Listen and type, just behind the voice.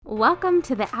Welcome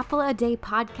to the Apple a Day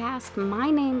podcast. My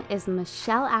name is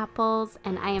Michelle Apples,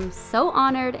 and I am so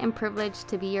honored and privileged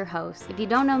to be your host. If you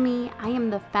don't know me, I am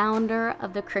the founder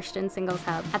of the Christian Singles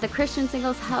Hub. At the Christian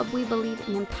Singles Hub, we believe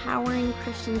in empowering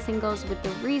Christian singles with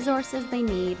the resources they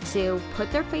need to put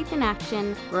their faith in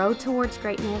action, grow towards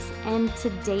greatness, and to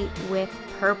date with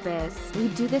purpose. We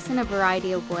do this in a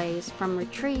variety of ways, from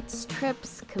retreats,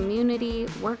 trips, community,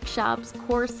 workshops,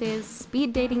 courses,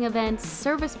 speed dating events,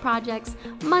 service projects,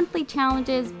 monthly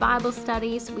challenges, Bible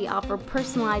studies. We offer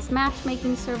personalized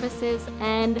matchmaking services,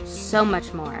 and so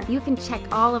much more. You can check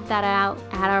all of that out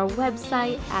at our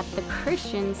website at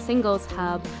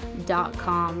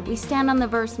thechristiansingles.com. We stand on the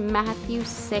verse Matthew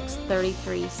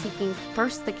 6:33, seeking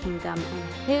first the kingdom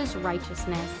and his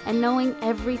righteousness, and knowing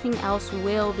everything else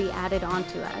will be added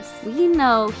onto us. We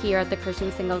know here at the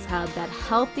Christian Singles Hub that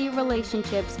healthy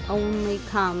relationships only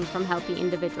come from healthy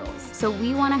individuals. So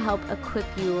we want to help equip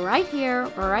you right here,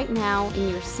 right now, in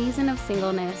your season of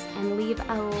singleness, and leave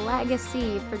a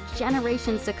legacy for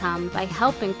generations to come by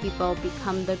helping people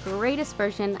become the greatest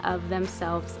version of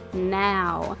themselves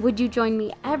now. Would you join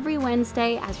me every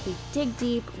Wednesday as we dig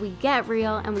deep, we get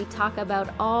real, and we talk about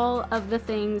all of the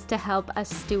things to help us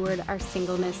steward our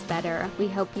singleness better? We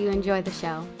hope you enjoy the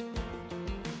show.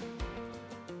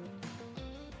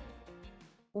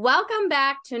 Welcome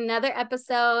back to another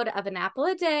episode of An Apple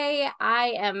a Day.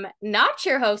 I am not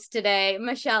your host today,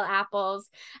 Michelle Apples.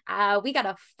 We got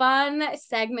a fun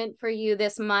segment for you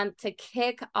this month to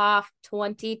kick off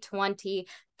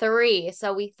 2023.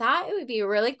 So we thought it would be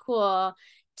really cool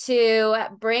to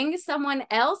bring someone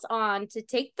else on to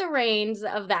take the reins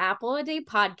of the Apple a Day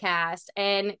podcast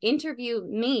and interview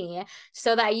me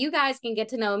so that you guys can get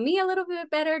to know me a little bit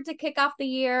better to kick off the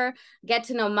year, get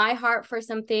to know my heart for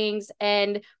some things,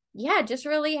 and just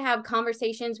really have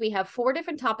conversations. We have 4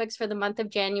 different topics for the month of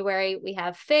January. We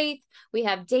have faith, we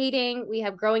have dating, we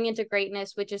have growing into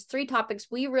greatness, which is 3 topics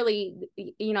we really,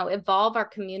 evolve our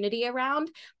community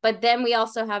around. But then we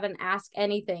also have an Ask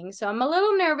Anything. So I'm a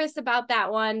little nervous about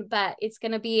that one, but it's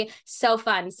going to be so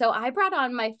fun. So I brought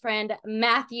on my friend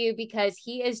Matthew because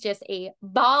he is just a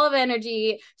ball of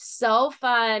energy, so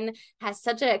fun, has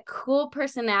such a cool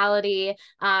personality.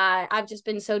 I've just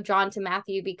been so drawn to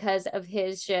Matthew because of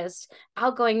his just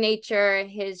outgoing nature,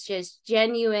 his just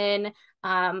genuine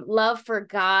love for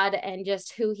God, and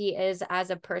just who he is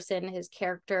as a person, his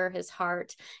character, his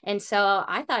heart. And so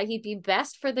I thought he'd be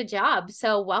best for the job.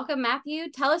 So welcome,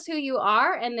 Matthew. Tell us who you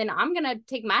are, and then I'm going to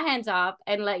take my hands off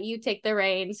and let you take the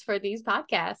reins for these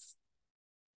podcasts.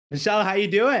 Michelle, how you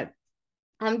doing?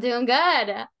 I'm doing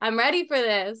good. I'm ready for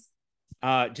this.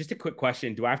 Just a quick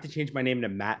question. Do I have to change my name to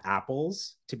Matt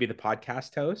Apples to be the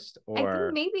podcast host? Or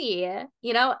I think maybe,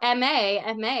 MA,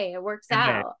 it works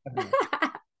out.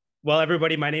 Well,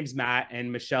 everybody, my name's Matt,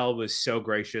 and Michelle was so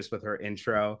gracious with her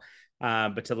intro.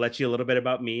 But to let you a little bit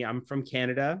about me, I'm from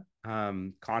Canada,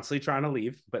 constantly trying to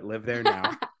leave, but live there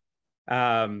now.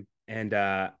 I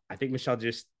think Michelle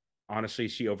just, honestly,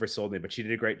 she oversold me, but she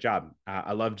did a great job.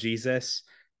 I love Jesus.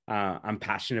 I'm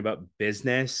passionate about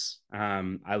business.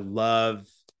 I love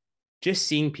just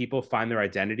seeing people find their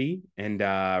identity and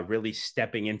really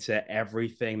stepping into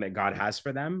everything that God has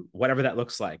for them, whatever that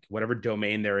looks like, whatever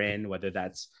domain they're in, whether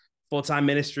that's full-time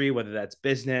ministry, whether that's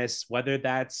business, whether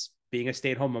that's being a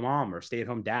stay-at-home mom or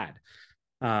stay-at-home dad.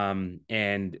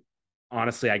 And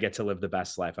honestly, I get to live the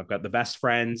best life. I've got the best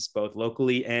friends, both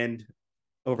locally and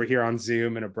over here on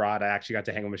Zoom and abroad. I actually got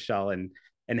to hang with Michelle and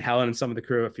Helen and some of the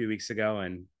crew a few weeks ago.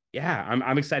 And yeah,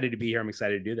 I'm excited to be here. I'm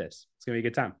excited to do this. It's going to be a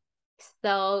good time.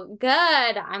 So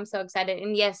good. I'm so excited.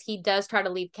 And yes, he does try to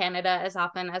leave Canada as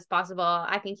often as possible.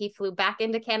 I think he flew back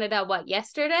into Canada,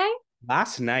 yesterday?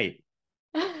 Last night.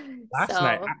 Last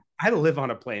night. I had to live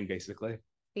on a plane, basically.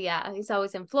 Yeah, he's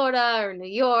always in Florida or New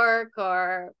York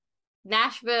or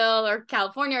Nashville or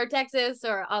California or Texas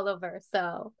or all over.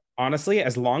 So honestly,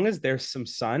 as long as there's some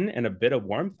sun and a bit of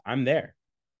warmth, I'm there.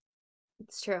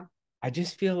 It's true. I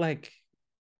just feel like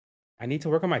I need to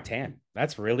work on my tan.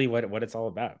 That's really what it's all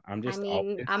about. I'm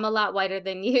a lot whiter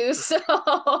than you, so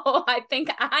I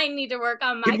think I need to work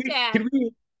on my tan.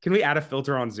 Can we add a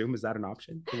filter on Zoom? Is that an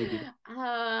option? Can we do that?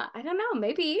 I don't know.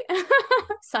 Maybe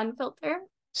sun filter.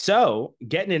 So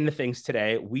getting into things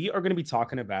today, we are going to be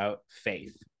talking about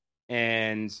faith.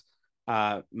 And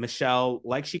Michelle,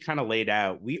 like she kind of laid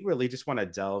out, we really just want to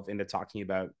delve into talking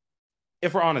about,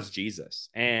 if we're honest, Jesus.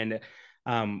 And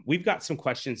we've got some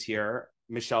questions here,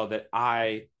 Michelle, that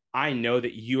I know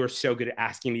that you are so good at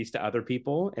asking these to other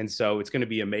people. And so it's going to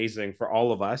be amazing for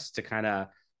all of us to kind of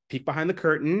peek behind the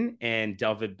curtain and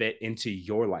delve a bit into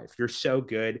your life. You're so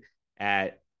good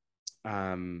at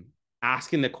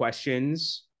asking the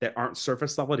questions that aren't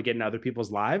surface level to get in other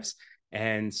people's lives.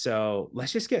 And so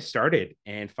let's just get started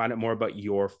and find out more about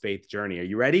your faith journey. Are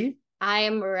you ready? I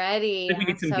am ready. Let me I'm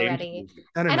get some so games. ready.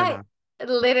 No, no, And no, I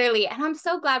no. literally, and I'm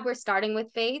so glad we're starting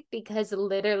with faith because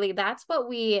literally that's what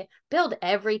we build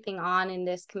everything on in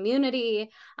this community,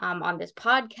 on this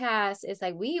podcast. Is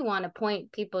like we want to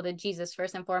point people to Jesus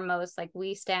first and foremost. Like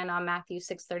we stand on Matthew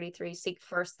 6:33, seek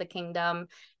first the kingdom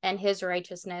and his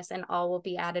righteousness, and all will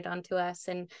be added unto us.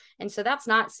 And so that's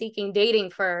not seeking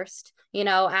dating first,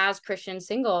 as Christian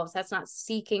singles. That's not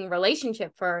seeking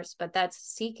relationship first, but that's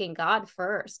seeking God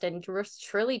first and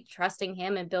truly trusting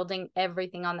him and building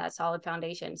everything on that solid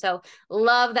foundation. So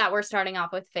love that we're starting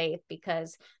off with faith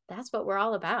because that's what we're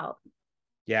all about.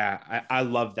 Yeah, I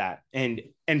love that. And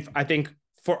I think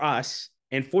for us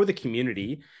and for the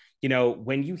community,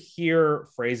 when you hear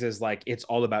phrases like it's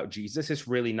all about Jesus, it's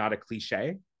really not a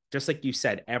cliche. Just like you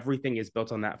said, everything is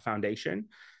built on that foundation.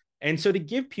 And so to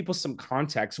give people some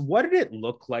context, what did it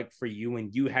look like for you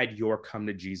when you had your come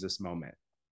to Jesus moment?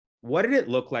 What did it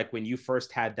look like when you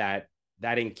first had that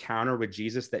encounter with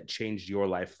Jesus that changed your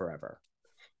life forever?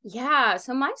 Yeah,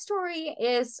 so my story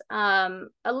is a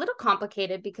little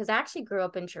complicated because I actually grew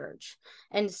up in church.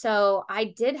 And so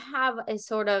I did have a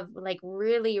sort of like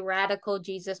really radical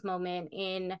Jesus moment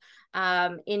in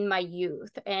my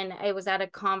youth. And I was at a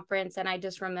conference and I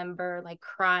just remember like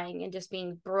crying and just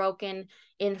being broken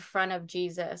in front of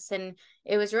Jesus. And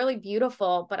it was really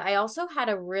beautiful, but I also had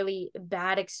a really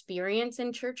bad experience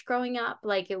in church growing up.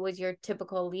 Like it was your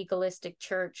typical legalistic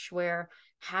church where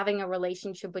having a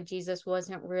relationship with Jesus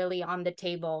wasn't really on the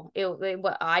table.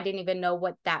 I didn't even know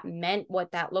what that meant,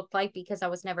 what that looked like, because I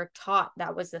was never taught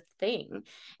that was a thing.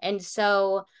 And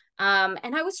so,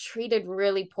 and I was treated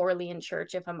really poorly in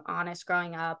church, if I'm honest,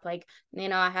 growing up. Like,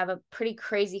 I have a pretty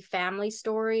crazy family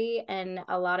story and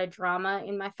a lot of drama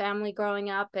in my family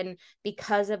growing up. And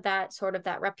because of that, sort of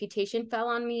that reputation fell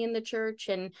on me in the church.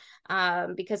 And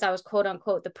because I was quote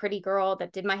unquote the pretty girl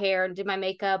that did my hair and did my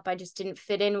makeup, I just didn't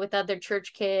fit in with other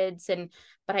church kids.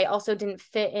 But I also didn't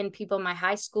fit in people in my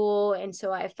high school. And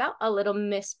so I felt a little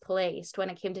misplaced when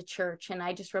it came to church. And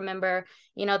I just remember,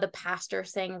 the pastor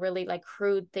saying really like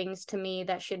crude things to me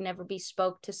that should never be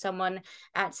spoke to someone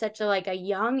at such a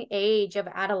young age of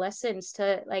adolescence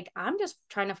to like, I'm just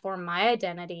trying to form my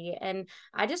identity. And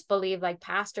I just believe like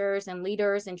pastors and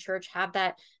leaders in church have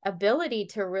that ability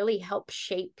to really help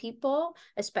shape people,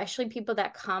 especially people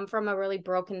that come from a really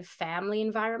broken family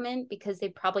environment, because they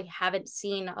probably haven't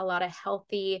seen a lot of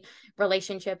healthy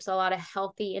relationships, a lot of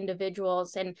healthy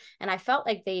individuals. And I felt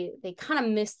like they kind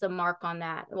of missed the mark on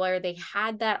that, where they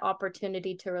had that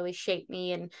opportunity to really shape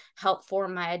me and help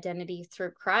form my identity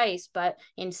through Christ. But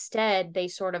instead, they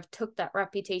sort of took that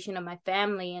reputation of my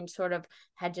family and sort of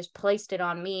had just placed it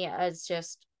on me as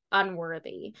just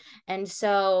unworthy. And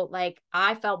so like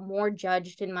I felt more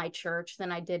judged in my church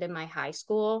than I did in my high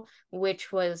school,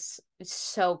 which was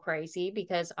so crazy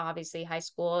because obviously high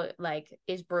school like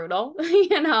is brutal,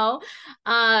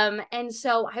 and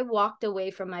so I walked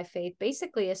away from my faith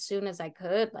basically as soon as I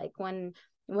could. Like when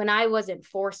I wasn't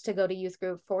forced to go to youth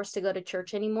group, forced to go to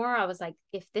church anymore, I was like,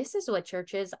 if this is what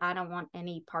church is, I don't want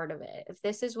any part of it. If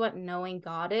this is what knowing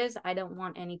God is, I don't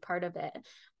want any part of it.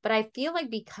 But I feel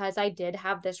like because I did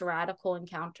have this radical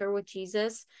encounter with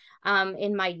Jesus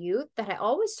in my youth, that I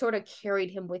always sort of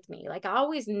carried him with me. Like I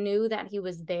always knew that he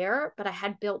was there, but I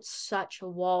had built such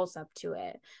walls up to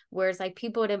it. Whereas like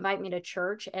people would invite me to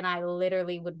church and I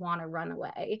literally would want to run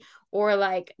away. Or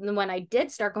like when I did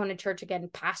start going to church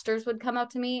again, pastors would come up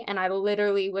to me and I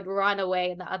literally would run away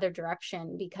in the other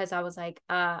direction because I was like,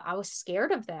 I was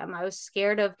scared of them. I was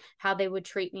scared of how they would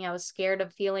treat me. I was scared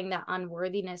of feeling that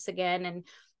unworthiness again.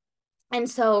 And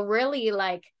so really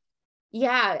like,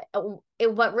 yeah,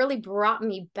 what really brought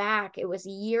me back, it was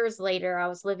years later. I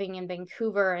was living in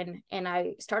Vancouver and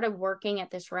I started working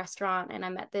at this restaurant and I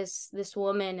met this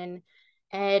woman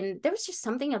and there was just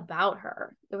something about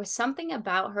her. There was something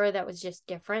about her that was just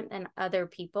different than other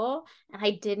people. And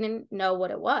I didn't know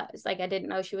what it was. Like I didn't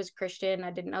know she was Christian.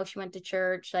 I didn't know she went to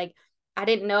church. Like I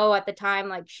didn't know at the time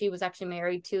like she was actually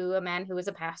married to a man who was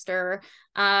a pastor.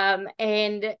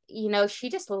 And she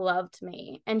just loved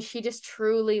me and she just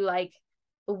truly like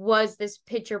was this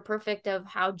picture perfect of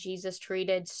how Jesus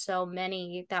treated so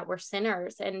many that were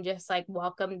sinners and just like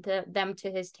welcomed them to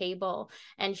his table.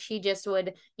 And she just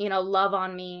would love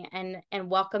on me and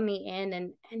welcome me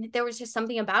in, and there was just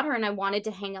something about her and I wanted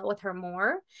to hang out with her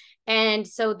more. And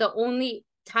so the only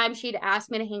time she'd ask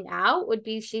me to hang out would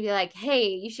be she'd be like, hey,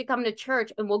 you should come to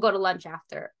church and we'll go to lunch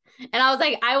after. And I was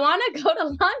like, I want to go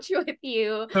to lunch with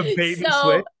you. A baby So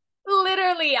switch.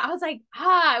 Literally, I was like,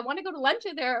 I want to go to lunch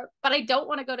with her, but I don't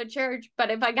want to go to church. But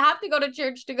if I have to go to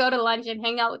church to go to lunch and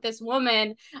hang out with this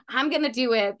woman, I'm going to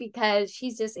do it because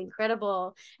she's just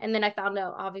incredible. And then I found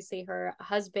out, obviously, her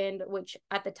husband, which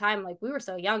at the time, like, we were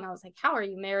so young, I was like, how are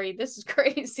you married? This is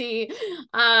crazy.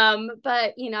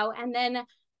 But, and then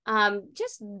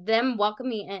just them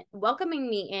welcoming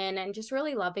me in and just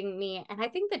really loving me. And I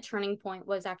think the turning point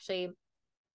was actually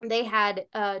they had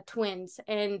twins,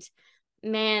 and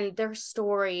man, their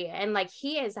story, and like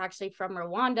he is actually from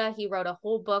Rwanda. He wrote a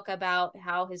whole book about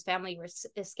how his family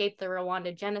escaped the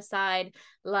Rwanda genocide.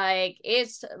 Like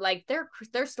it's like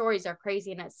their stories are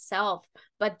crazy in itself.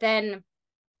 But then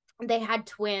they had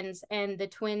twins, and the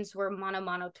twins were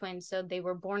mono twins, so they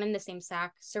were born in the same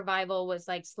sack. Survival was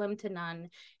like slim to none.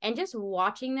 And just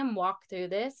watching them walk through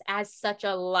this as such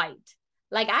a light,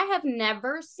 like I have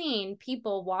never seen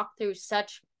people walk through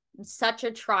such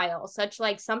a trial, such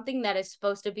like something that is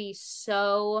supposed to be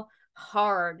so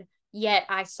hard. Yet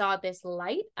I saw this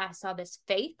light, I saw this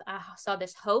faith, I saw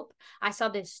this hope, I saw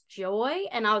this joy.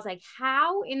 And I was like,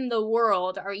 how in the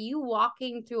world are you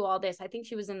walking through all this? I think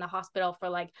she was in the hospital for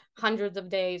like hundreds of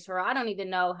days, or I don't even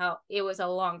know how, it was a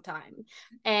long time.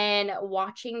 And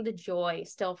watching the joy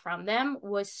still from them I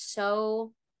was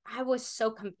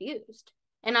so confused.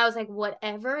 And I was like,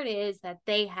 whatever it is that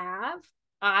they have,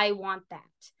 I want that.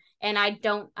 And I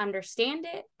don't understand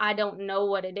it. I don't know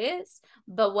what it is,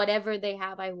 but whatever they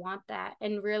have, I want that.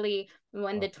 And really,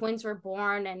 when the twins were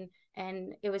born,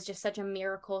 and it was just such a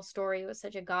miracle story. It was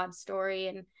such a God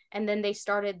story. And then they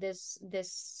started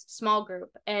this small group.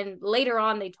 And later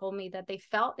on, they told me that they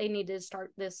felt they needed to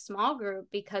start this small group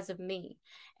because of me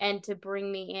and to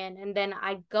bring me in. And then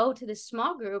I go to this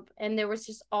small group, and there was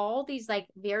just all these like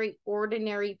very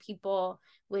ordinary people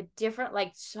with different,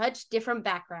 like such different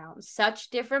backgrounds, such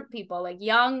different people, like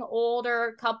young,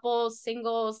 older couples,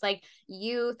 singles, like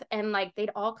youth, and like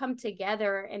they'd all come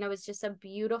together. And it was just a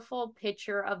beautiful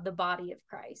picture of the body of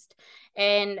Christ.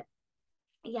 And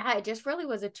yeah, it just really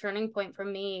was a turning point for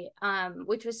me,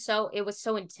 which was it was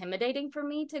so intimidating for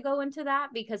me to go into that,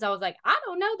 because I was like, I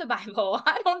don't know the Bible.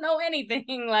 I don't know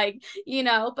anything, like,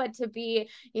 but to be,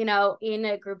 in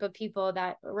a group of people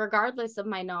that, regardless of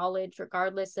my knowledge,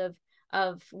 regardless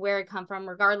of where it come from,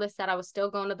 regardless that I was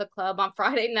still going to the club on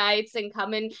Friday nights and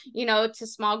coming, to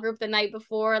small group the night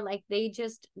before, like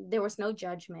there was no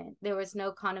judgment, there was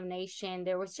no condemnation,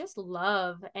 there was just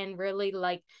love. And really,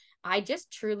 like, I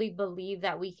just truly believe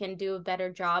that we can do a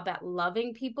better job at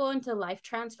loving people into life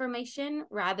transformation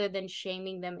rather than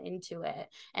shaming them into it.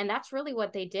 And that's really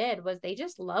what they did, was they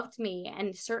just loved me,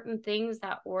 and certain things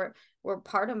that were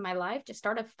part of my life just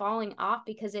started falling off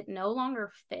because it no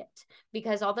longer fit.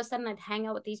 Because all of a sudden I'd hang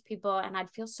out with these people and I'd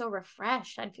feel so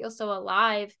refreshed, I'd feel so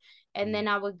alive. And then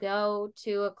I would go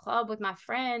to a club with my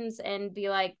friends and be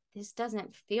like, this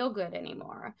doesn't feel good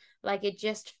anymore. Like it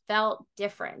just felt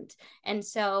different. And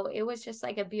so it was just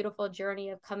like a beautiful journey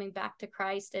of coming back to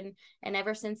Christ. And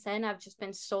ever since then, I've just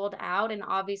been sold out. And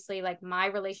obviously, like, my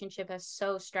relationship has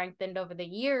so strengthened over the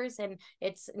years. And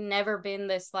it's never been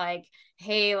this like,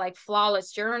 hey, like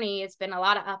flawless journey. It's been a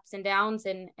lot of ups and downs.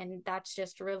 And that's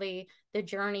just really the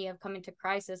journey of coming to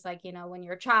Christ. Is like, when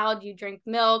you're a child, you drink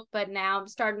milk, but now I'm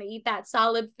starting to eat that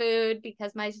solid food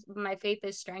because my faith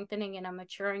is strengthening and I'm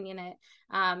maturing in it.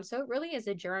 So it really is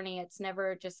a journey. It's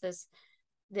never just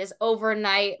this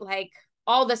overnight, like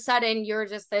all of a sudden you're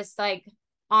just this like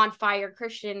on fire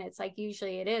Christian. It's like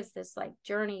usually it is this like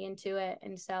journey into it.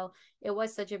 And so it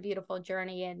was such a beautiful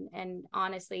journey. And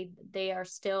honestly, they are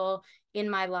still in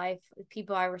my life,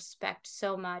 people I respect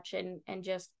so much, and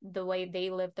just the way they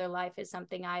live their life is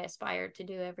something I aspire to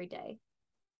do every day.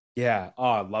 Yeah. Oh,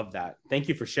 I love that. Thank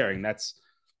you for sharing.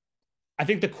 I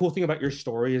think the cool thing about your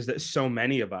story is that so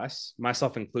many of us,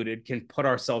 myself included, can put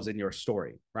ourselves in your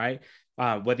story, right?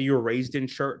 Whether you were raised in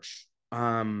church,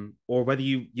 or whether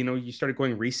you started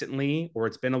going recently, or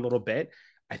it's been a little bit,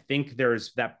 I think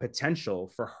there's that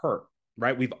potential for hurt,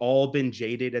 right? We've all been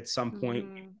jaded at some point.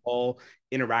 Mm-hmm. We all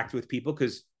interact with people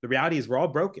because the reality is we're all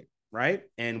broken, right?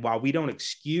 And while we don't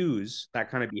excuse that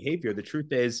kind of behavior, the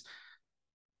truth is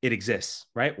it exists,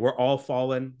 right? We're all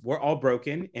fallen, we're all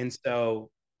broken. And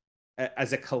so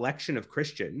as a collection of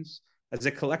Christians, as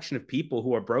a collection of people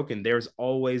who are broken, there's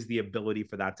always the ability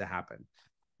for that to happen.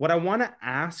 What I want to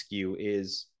ask you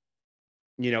is,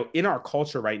 in our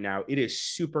culture right now, it is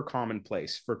super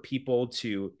commonplace for people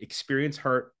to experience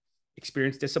hurt,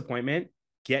 experience disappointment,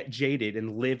 get jaded,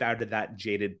 and live out of that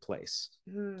jaded place.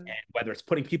 Mm-hmm. And whether it's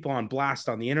putting people on blast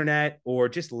on the internet or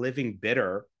just living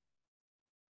bitter,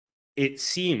 it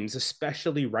seems,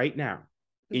 especially right now,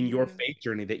 in your faith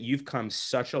journey, that you've come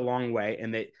such a long way,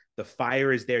 and that the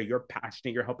fire is there, you're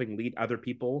passionate, you're helping lead other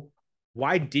people.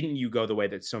 Why didn't you go the way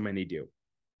that so many do?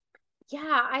 Yeah,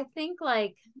 I think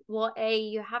like, well,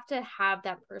 you have to have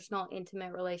that personal,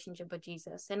 intimate relationship with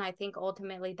Jesus. And I think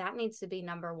ultimately that needs to be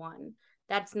number one.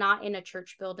 That's not in a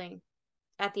church building.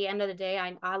 At the end of the day,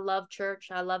 I love church.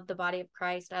 I love the body of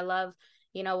Christ. I love,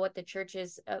 what the church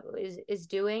is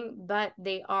doing, but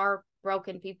they are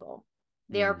broken people.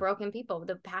 They are broken people.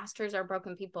 The pastors are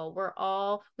broken people.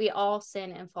 We all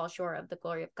sin and fall short of the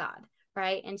glory of God.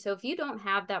 Right. And so if you don't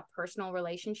have that personal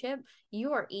relationship,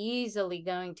 you are easily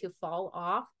going to fall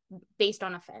off based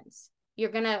on offense.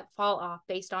 You're going to fall off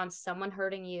based on someone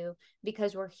hurting you,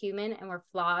 because we're human and we're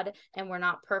flawed and we're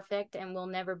not perfect and we'll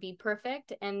never be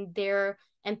perfect. And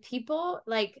people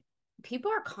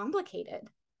are complicated,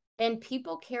 and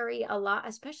people carry a lot,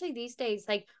 especially these days.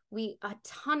 Like, a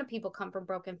ton of people come from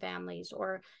broken families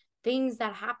or things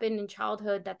that happened in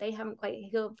childhood that they haven't quite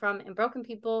healed from. And broken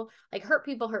people, like, hurt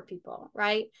people,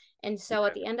 right? And so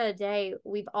at the end of the day,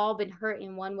 we've all been hurt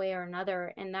in one way or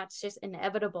another, and that's just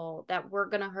inevitable that we're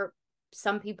going to hurt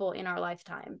some people in our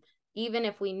lifetime. Even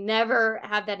if we never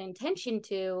have that intention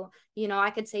to,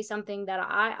 I could say something that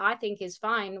I think is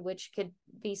fine, which could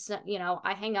be,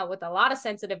 I hang out with a lot of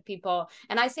sensitive people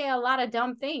and I say a lot of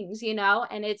dumb things,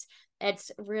 and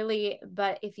it's really,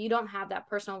 but if you don't have that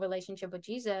personal relationship with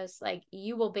Jesus, like,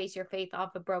 you will base your faith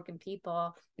off of broken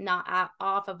people, not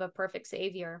off of a perfect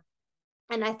savior.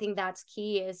 And I think that's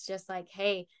key, is just like,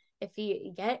 hey, if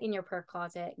you get in your prayer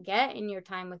closet, get in your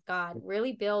time with God,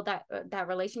 really build that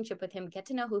relationship with him, get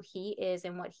to know who he is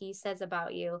and what he says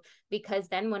about you, because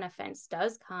then when offense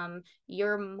does come,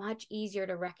 you're much easier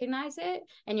to recognize it,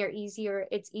 and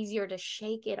it's easier to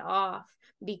shake it off,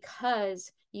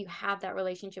 because you have that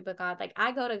relationship with God. Like,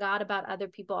 I go to God about other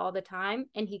people all the time,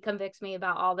 and he convicts me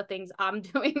about all the things I'm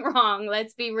doing wrong.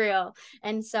 Let's be real.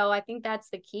 And so I think that's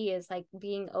the key, is like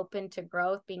being open to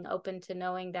growth, being open to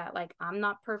knowing that, like, I'm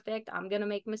not perfect. I'm going to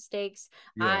make mistakes.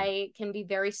 Yeah. I can be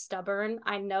very stubborn.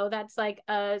 I know that's like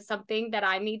something that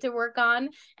I need to work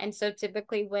on. And so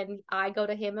typically when I go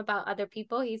to him about other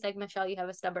people, he's like, Michelle, you have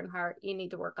a stubborn heart. You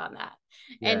need to work on that.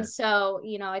 Yeah. And so,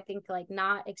 I think like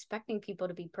not expecting people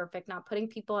to be perfect, not putting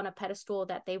people on a pedestal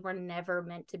that they were never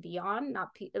meant to be on. Not,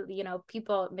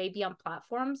 people may be on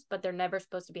platforms, but they're never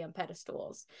supposed to be on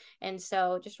pedestals. And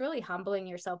so just really humbling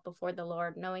yourself before the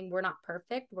Lord, knowing we're not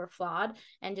perfect, we're flawed,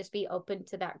 and just be open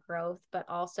to that growth. But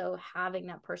also having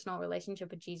that personal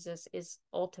relationship with Jesus is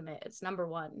ultimate. It's number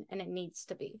one, and it needs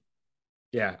to be.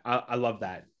 Yeah, I love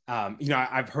that.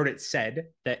 I've heard it said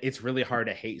that it's really hard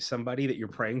to hate somebody that you're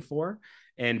praying for.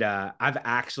 And I've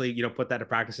actually, put that to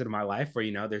practice in my life where,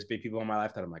 there's been people in my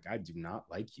life that I'm like, I do not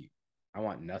like you. I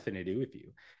want nothing to do with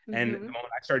you. Mm-hmm. And the moment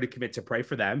I started to commit to pray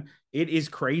for them, it is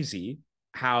crazy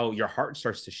how your heart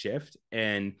starts to shift,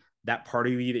 and that part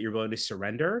of you that you're willing to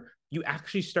surrender, you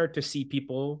actually start to see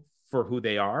people for who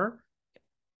they are.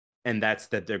 And that's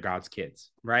that they're God's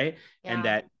kids, right? Yeah. And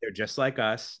that they're just like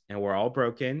us, and we're all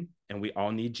broken, and we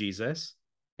all need Jesus.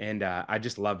 And I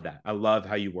just love that. I love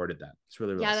how you worded that. It's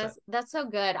really, really said. That's so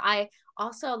good. I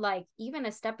also, like, even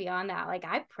a step beyond that, like,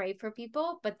 I pray for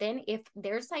people, but then if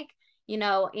there's like,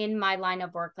 in my line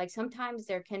of work, like, sometimes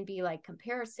there can be like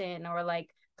comparison or like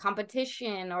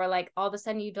competition, or like all of a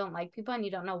sudden you don't like people and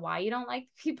you don't know why you don't like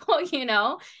people,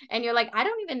 and you're like, I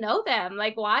don't even know them.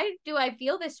 Like, why do I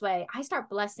feel this way? I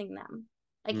start blessing them.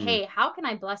 Like, hey, how can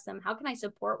I bless them? How can I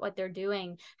support what they're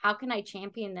doing? How can I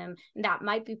champion them? And that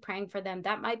might be praying for them.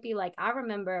 That might be like, I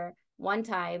remember one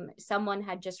time someone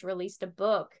had just released a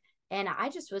book, and I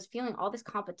just was feeling all this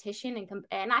competition,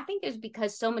 and I think it's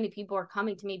because so many people are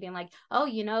coming to me being like, oh,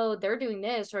 they're doing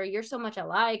this, or you're so much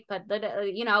alike, but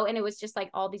and it was just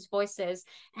like all these voices.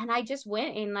 And I just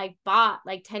went and like bought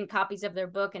like 10 copies of their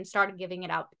book and started giving it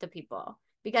out to people,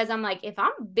 because I'm like, if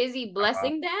I'm busy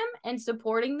blessing them and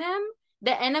supporting them,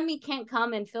 the enemy can't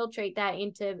come and filtrate that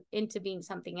into being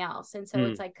something else. And so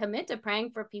it's like, commit to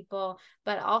praying for people,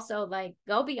 but also like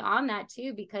go beyond that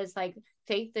too, because like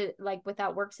faith, like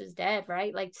without works is dead,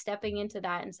 right? Like stepping into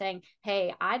that and saying,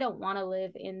 hey, I don't want to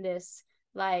live in this,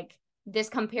 like this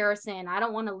comparison. I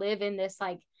don't want to live in this,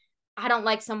 like, I don't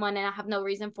like someone and I have no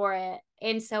reason for it.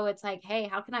 And so it's like, hey,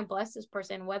 how can I bless this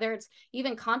person? Whether it's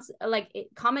even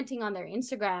commenting on their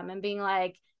Instagram and being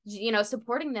like,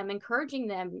 supporting them, encouraging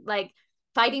them, like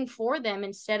fighting for them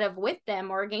instead of with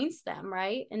them or against them,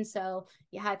 right? And so,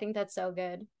 yeah, I think that's so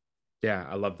good. Yeah,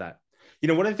 I love that.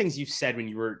 One of the things you said when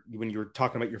you were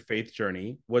talking about your faith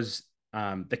journey was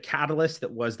the catalyst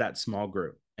that was that small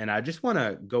group. And I just want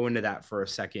to go into that for a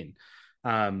second.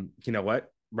 You know what?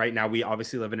 Right now, we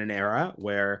obviously live in an era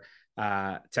where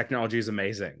Technology is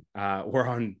amazing. We're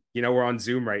on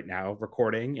Zoom right now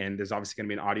recording, and there's obviously going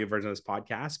to be an audio version of this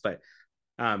podcast, but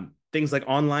things like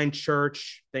online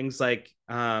church, things like,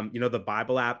 the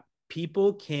Bible app,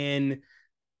 people can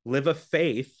live a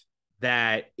faith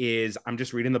that is, I'm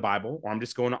just reading the Bible or I'm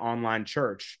just going to online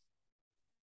church.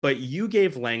 But you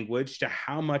gave language to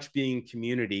how much being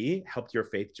community helped your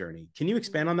faith journey. Can you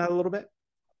expand on that a little bit?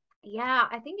 Yeah,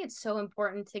 I think it's so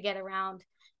important to get around.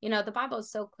 The Bible is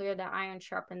so clear that iron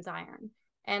sharpens iron.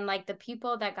 And like the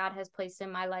people that God has placed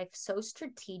in my life so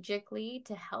strategically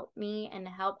to help me and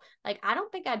help, like, I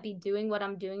don't think I'd be doing what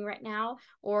I'm doing right now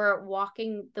or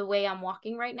walking the way I'm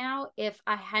walking right now if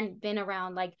I hadn't been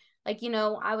around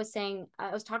I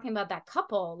was talking about that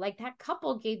couple. Like that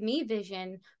couple gave me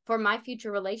vision for my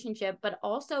future relationship. But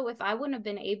also, if I wouldn't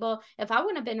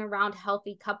have been around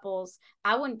healthy couples,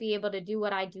 I wouldn't be able to do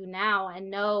what I do now and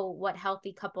know what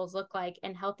healthy couples look like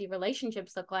and healthy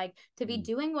relationships look like to be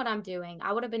doing what I'm doing.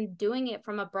 I would have been doing it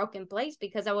from a broken place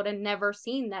because I would have never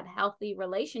seen that healthy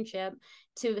relationship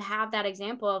to have that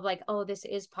example of like, oh, this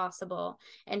is possible.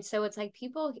 And so it's like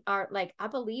people are like, I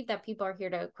believe that people are here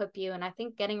to equip you. And I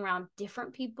think getting around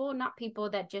different people, not people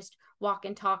that just walk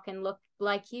and talk and look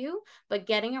like you, but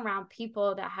getting around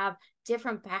people that have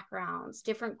different backgrounds,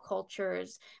 different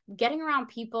cultures, getting around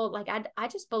people like I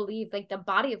just believe like the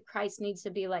body of Christ needs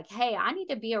to be like, hey, I need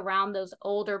to be around those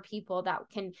older people that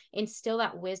can instill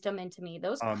that wisdom into me,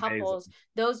 those couples,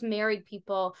 those married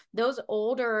people, those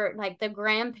older, like the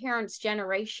grandparents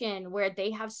generation where they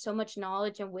have so much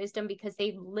knowledge and wisdom because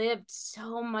they've lived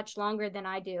so much longer than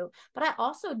I do. But I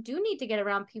also do need to get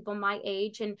around people my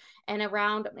age and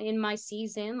around in my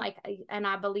season, and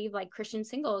I believe like Christian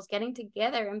singles getting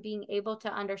together and being able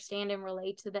to understand and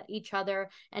relate to each other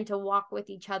and to walk with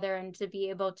each other and to be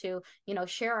able to,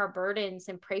 share our burdens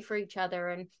and pray for each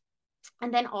other.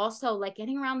 And then also like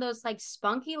getting around those like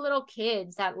spunky little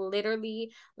kids that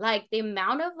literally like the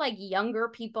amount of like younger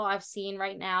people I've seen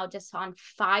right now just on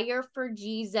fire for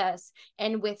Jesus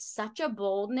and with such a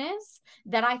boldness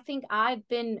that I think I've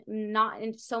been not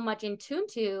so much in tune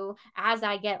to as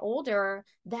I get older,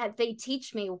 that they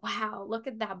teach me, wow, look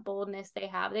at that boldness they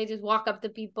have. They just walk up to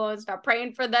people and start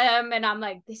praying for them. And I'm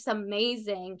like, this is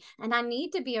amazing. And I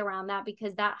need to be around that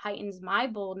because that heightens my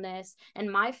boldness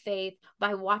and my faith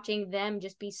by watching them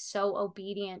just be so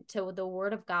obedient to the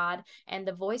word of God and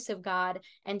the voice of God.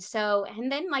 And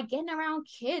then like getting around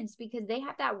kids because they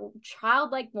have that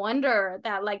childlike wonder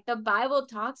that like the Bible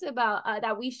talks about,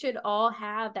 that we should all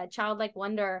have that childlike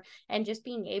wonder, and just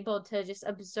being able to just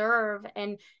observe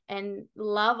and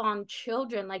love on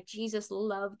children like Jesus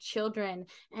loved children.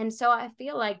 And so I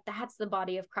feel like that's the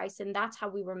body of Christ, and that's how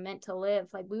we were meant to live.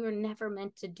 Like we were never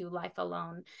meant to do life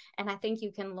alone. And I think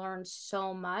you can learn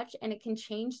so much, and it can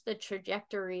change the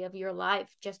trajectory of your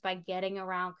life just by getting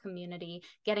around community,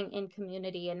 getting in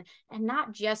community, and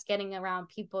not just getting around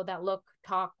people that look,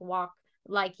 talk, walk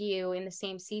like you in the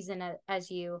same season as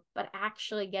you, but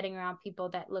actually getting around people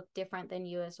that look different than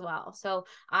you as well. So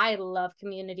I love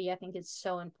community. I think it's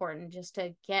so important just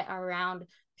to get around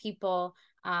people,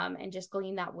 and just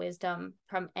glean that wisdom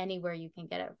from anywhere you can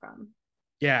get it from.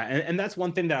 Yeah, and that's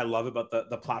one thing that I love about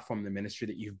the platform, the ministry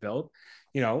that you've built.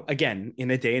 Again, in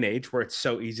a day and age where it's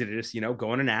so easy to just go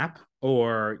on an app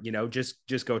or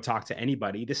just go talk to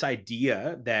anybody. This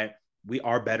idea that we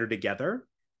are better together,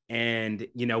 and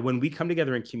when we come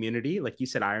together in community, like you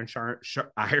said, iron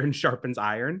sharpens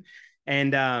iron,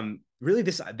 and really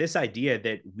this idea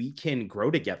that we can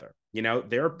grow together.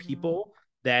 There are people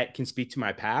that can speak to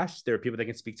my past, there are people that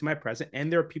can speak to my present,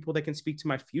 and there are people that can speak to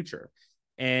my future.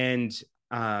 And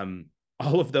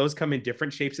all of those come in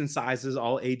different shapes and sizes,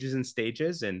 all ages and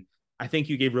stages. And I think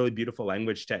you gave really beautiful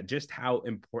language to just how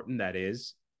important that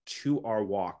is to our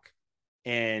walk,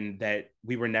 and that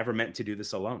we were never meant to do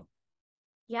this alone.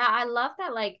 Yeah, I love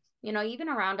that, like, even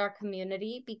around our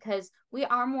community, because we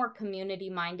are more community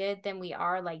minded than we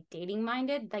are like dating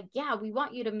minded. Like, yeah, we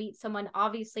want you to meet someone,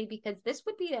 obviously, because this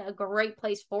would be a great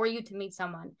place for you to meet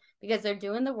someone because they're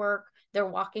doing the work, they're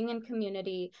walking in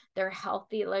community, they're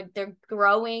healthy, like they're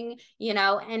growing,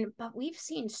 but we've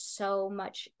seen so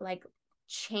much like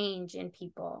change in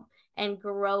people and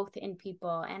growth in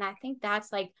people. And I think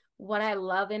that's like what I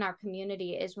love in our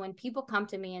community is when people come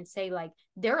to me and say like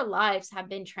their lives have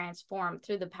been transformed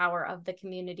through the power of the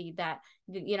community that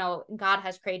God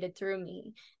has created through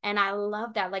me. And I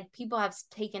love that, like, people have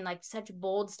taken like such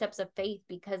bold steps of faith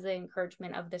because of the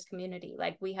encouragement of this community.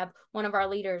 Like, we have one of our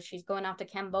leaders, she's going out to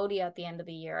Cambodia at the end of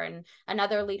the year, and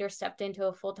another leader stepped into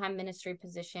a full-time ministry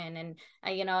position, and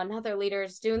another leader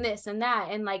is doing this and that.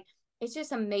 And like, it's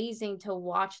just amazing to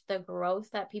watch the growth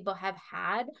that people have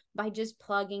had by just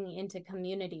plugging into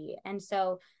community. And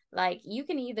so like you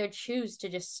can either choose to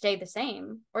just stay the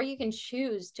same, or you can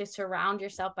choose to surround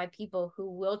yourself by people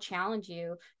who will challenge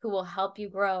you, who will help you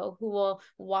grow, who will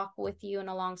walk with you and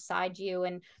alongside you.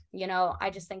 And I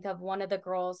just think of one of the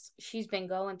girls, she's been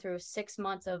going through 6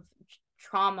 months of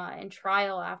trauma and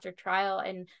trial after trial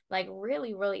and like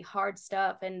really really hard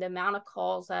stuff, and the amount of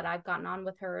calls that I've gotten on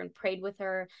with her and prayed with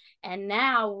her. And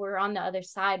now we're on the other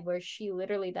side, where she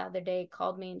literally the other day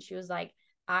called me and she was like,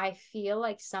 I feel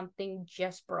like something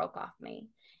just broke off me.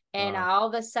 And Wow. all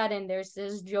of a sudden, there's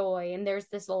this joy and there's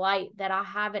this light that I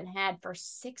haven't had for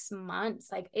 6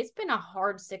 months. Like, it's been a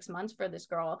hard 6 months for this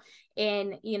girl.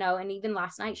 And, and even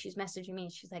last night, she's messaging me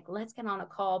and she's like, let's get on a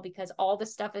call because all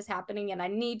this stuff is happening and I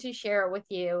need to share it with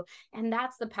you. And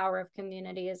that's the power of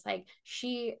community, is like,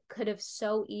 she could have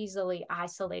so easily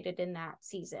isolated in that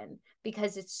season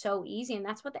because it's so easy. And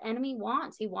that's what the enemy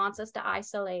wants. He wants us to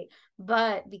isolate.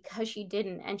 But because she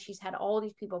didn't, and she's had all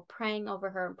these people praying over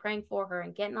her and praying for her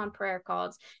and getting on prayer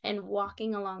calls and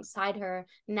walking alongside her,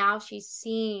 now she's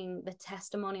seeing the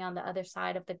testimony on the other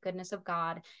side of the goodness of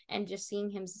God, and just seeing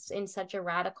him in such a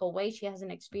radical way she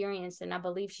hasn't experienced. And I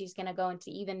believe she's going to go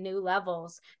into even new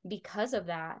levels because of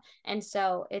that. And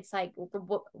so it's like,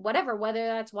 whatever, whether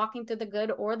that's walking through the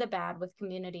good or the bad with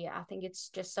community, I think it's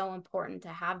just so important to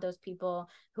have those people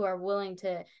who are willing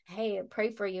to, hey,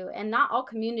 pray for you. And not all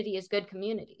community is good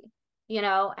community.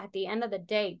 At the end of the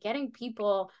day, getting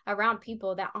people around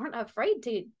people that aren't afraid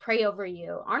to pray over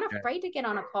you, aren't afraid to get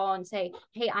on a call and say,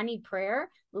 hey, I need prayer.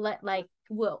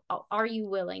 Are you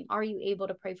willing? Are you able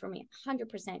to pray for me?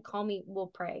 100%. Call me, we'll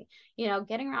pray.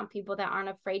 Getting around people that aren't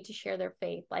afraid to share their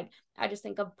faith. Like, I just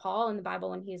think of Paul in the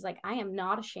Bible when he's like, I am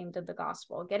not ashamed of the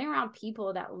gospel. Getting around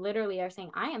people that literally are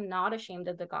saying, I am not ashamed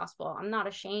of the gospel. I'm not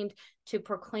ashamed to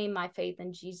proclaim my faith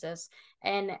in Jesus.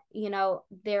 And,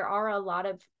 there are a lot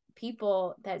of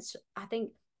people that's, I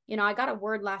think, I got a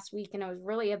word last week and it was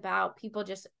really about people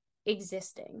just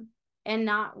existing and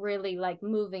not really like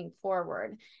moving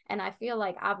forward. And I feel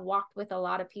like I've walked with a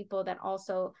lot of people that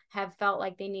also have felt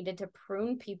like they needed to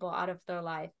prune people out of their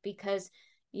life because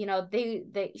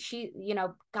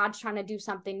God's trying to do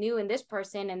something new in this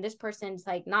person, and this person's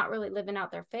like not really living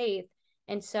out their faith.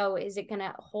 And so is it going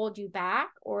to hold you back,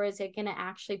 or is it going to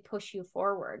actually push you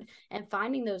forward? And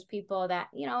finding those people that,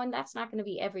 and that's not going to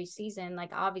be every season. Like,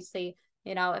 obviously,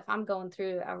 if I'm going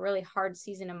through a really hard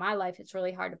season in my life, it's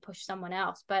really hard to push someone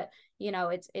else. But,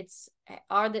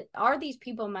 are these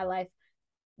people in my life,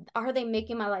 are they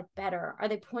making my life better? Are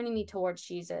they pointing me towards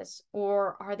Jesus?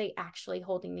 Or are they actually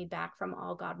holding me back from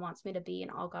all God wants me to be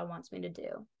and all God wants me to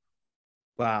do?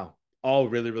 Wow. All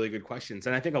really, really good questions.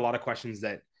 And I think a lot of questions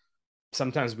that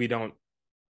sometimes we don't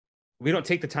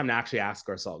take the time to actually ask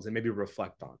ourselves and maybe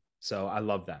reflect on. So I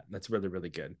love that. That's really, really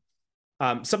good.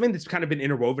 Something that's kind of been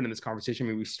interwoven in this conversation. I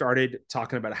mean, we started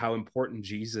talking about how important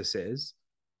Jesus is,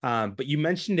 but you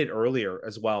mentioned it earlier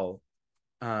as well.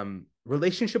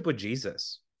 Relationship with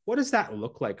Jesus. What does that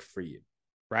look like for you?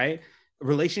 Right?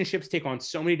 Relationships take on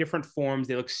so many different forms.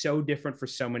 They look so different for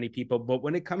so many people. But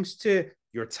when it comes to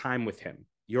your time with him,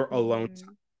 your alone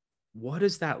time, what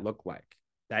does that look like?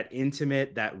 That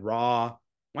intimate, that raw.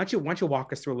 Why don't you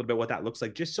walk us through a little bit what that looks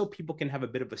like, just so people can have a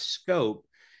bit of a scope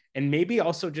and maybe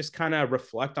also just kind of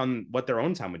reflect on what their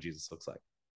own time with Jesus looks like.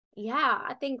 Yeah,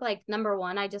 I think like number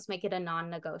one, I just make it a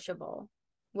non-negotiable,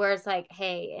 where it's like,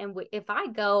 hey, and if I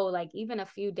go like even a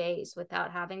few days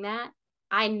without having that,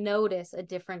 I notice a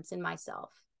difference in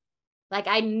myself. Like,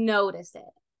 I notice it.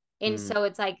 And so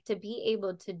it's like, to be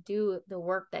able to do the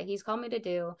work that he's called me to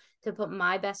do, to put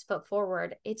my best foot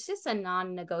forward, it's just a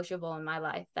non-negotiable in my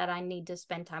life that I need to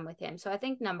spend time with him. So I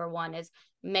think number one is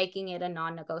making it a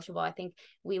non-negotiable. I think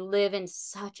we live in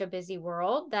such a busy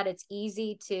world that it's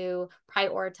easy to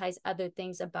prioritize other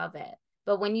things above it.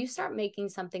 But when you start making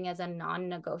something as a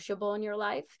non-negotiable in your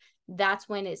life, that's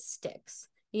when it sticks,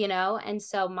 And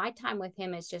so my time with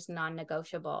him is just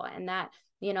non-negotiable. And that,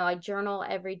 I journal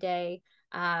every day.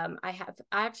 I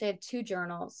actually have two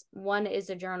journals. One is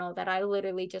a journal that I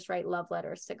literally just write love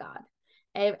letters to God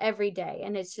every day.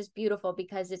 And it's just beautiful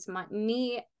because it's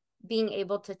me being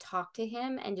able to talk to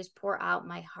him and just pour out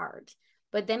my heart.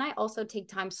 But then I also take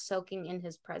time soaking in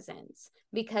his presence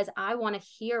because I want to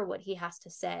hear what he has to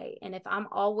say. And if I'm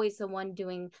always the one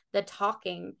doing the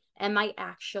talking, am I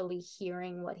actually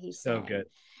hearing what he's saying? Good.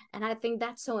 And I think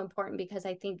that's so important because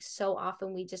I think so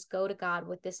often we just go to God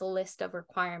with this list of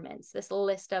requirements, this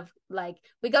list of like,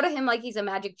 we go to him like he's a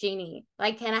magic genie.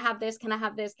 Like, can I have this? Can I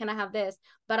have this? Can I have this?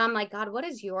 But I'm like, God, what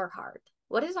is your heart?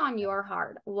 What is on your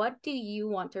heart? What do you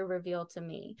want to reveal to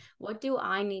me? What do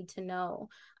I need to know?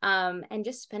 And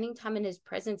just spending time in his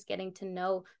presence, getting to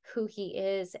know who he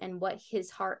is and what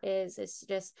his heart is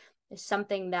just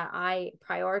something that I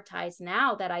prioritize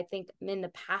now that I think in the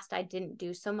past I didn't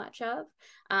do so much of.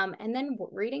 And then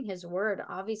reading his word,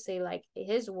 obviously, like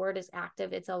his word is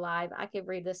active, it's alive. I could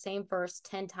read the same verse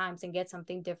 10 times and get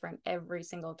something different every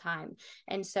single time.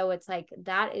 And so it's like,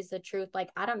 that is the truth. Like,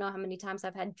 I don't know how many times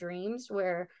I've had dreams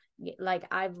where like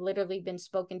I've literally been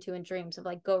spoken to in dreams of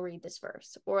like, go read this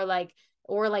verse, or like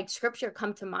scripture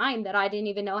come to mind that I didn't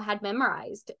even know I had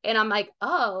memorized. And I'm like,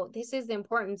 oh, this is the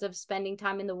importance of spending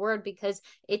time in the word, because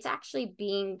it's actually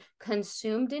being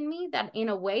consumed in me that in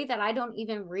a way that I don't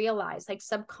even realize, like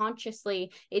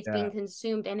subconsciously it's being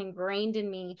consumed and ingrained in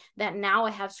me, that now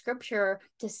I have scripture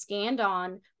to stand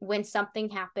on when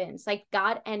something happens. Like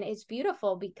God, and it's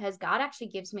beautiful because God actually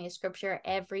gives me a scripture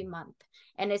every month.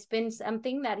 And it's been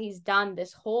something that he's done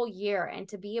this whole year. And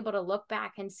to be able to look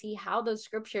back and see how those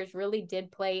scriptures really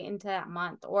did play into that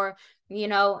month, or you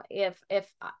know, if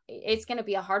it's going to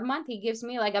be a hard month, he gives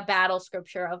me like a battle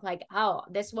scripture of like, oh,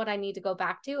 this is what I need to go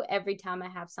back to every time I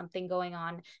have something going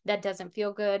on that doesn't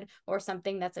feel good, or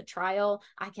something that's a trial.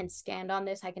 I can stand on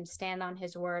this, I can stand on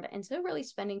his word. And so really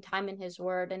spending time in his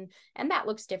word, and that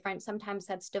looks different. Sometimes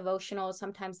that's devotional,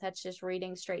 sometimes that's just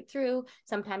reading straight through,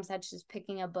 sometimes that's just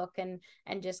picking a book and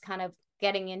just kind of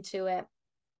getting into it.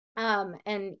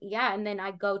 And yeah, and then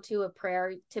I go to a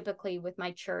prayer typically with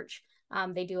my church.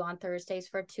 They do on Thursdays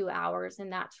for 2 hours,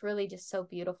 and that's really just so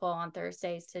beautiful on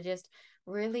Thursdays to just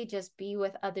really just be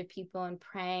with other people and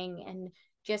praying. And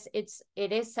just it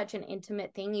is such an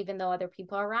intimate thing, even though other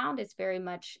people are around. It's very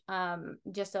much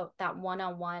just that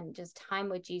one-on-one just time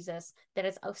with Jesus that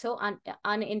is so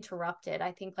uninterrupted.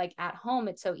 I think like at home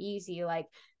it's so easy, like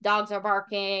dogs are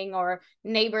barking or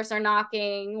neighbors are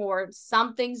knocking or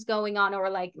something's going on, or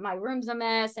like my room's a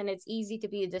mess, and it's easy to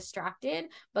be distracted.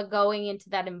 But going into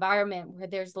that environment where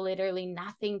there's literally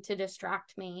nothing to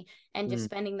distract me, and just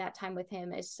spending that time with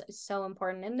him is so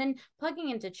important. And then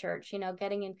plugging into church, you know,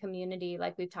 getting in community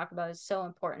like we've talked about is so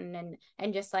important.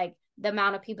 And just like the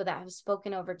amount of people that have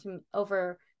spoken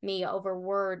over me over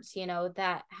words, you know,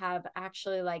 that have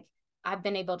actually like I've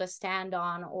been able to stand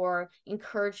on or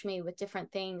encourage me with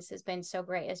different things has been so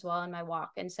great as well in my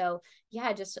walk. And so,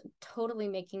 yeah, just totally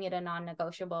making it a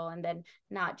non-negotiable, and then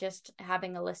not just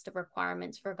having a list of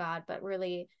requirements for God, but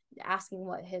really asking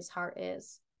what his heart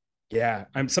is. Yeah,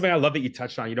 something I love that you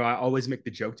touched on. You know, I always make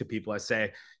the joke to people. I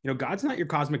say, you know, God's not your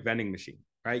cosmic vending machine,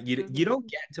 right? You don't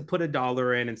get to put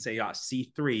 $1 in and say,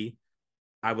 C3.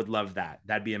 I would love that.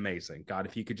 That'd be amazing. God,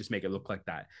 if you could just make it look like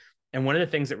that. And one of the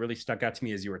things that really stuck out to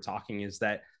me as you were talking is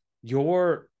that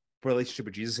your relationship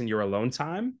with Jesus and your alone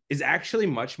time is actually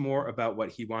much more about what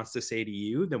he wants to say to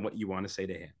you than what you want to say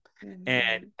to him. Mm-hmm.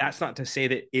 And that's not to say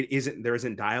that there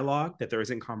isn't dialogue, that there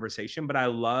isn't conversation, but I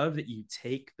love that you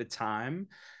take the time.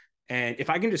 And if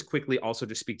I can just quickly also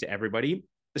just speak to everybody,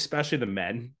 especially the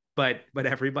men, but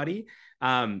everybody,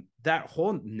 that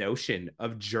whole notion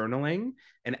of journaling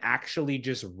and actually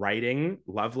just writing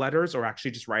love letters, or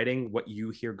actually just writing what you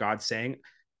hear God saying,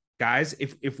 guys,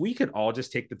 if we could all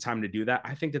just take the time to do that,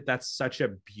 I think that that's such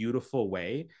a beautiful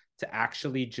way to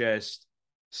actually just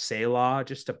Selah,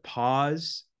 just to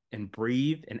pause and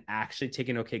breathe and actually take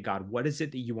in, okay, God, what is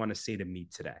it that you want to say to me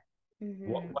today?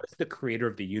 What is the creator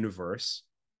of the universe,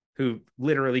 who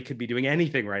literally could be doing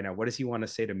anything right now, what does he want to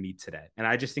say to me today? And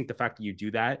I just think the fact that you do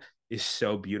that is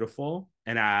so beautiful.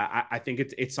 And I think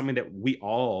it's something that we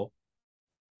all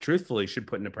truthfully should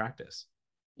put into practice.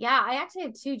 Yeah, I actually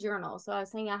have two journals. So I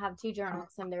was saying I have two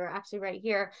journals, and they're actually right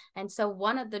here. And so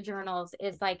one of the journals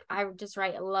is like, I just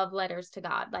write love letters to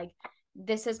God. Like,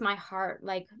 this is my heart,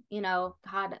 like, you know,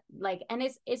 God, like, and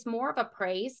it's more of a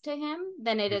praise to him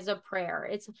than it is a prayer.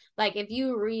 It's like, if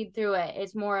you read through it,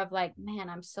 it's more of like, man,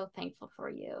 I'm so thankful for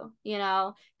you, you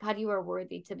know, God, you are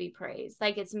worthy to be praised.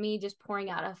 Like, it's me just pouring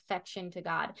out affection to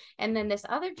God. And then this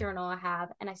other journal I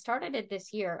have, and I started it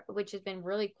this year, which has been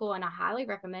really cool, and I highly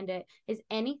recommend it, is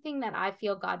anything that I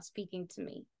feel God speaking to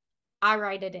me, I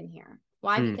write it in here.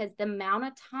 Why? Because the amount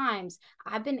of times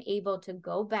I've been able to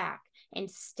go back and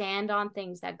stand on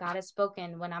things that God has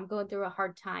spoken when I'm going through a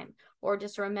hard time, or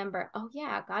just remember, oh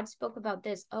yeah, God spoke about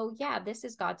this. Oh yeah, this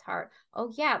is God's heart.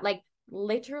 Oh yeah, like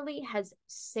literally has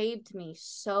saved me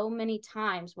so many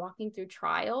times walking through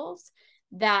trials,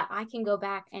 that I can go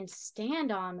back and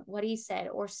stand on what he said,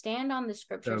 or stand on the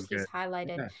scriptures he's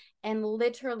highlighted. Yeah. And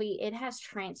literally it has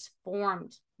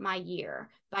transformed my year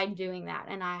by doing that.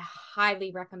 And I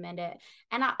highly recommend it.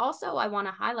 And I want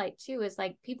to highlight too, is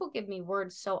like, people give me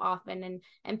words so often,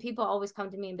 and people always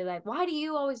come to me and be like, why do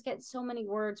you always get so many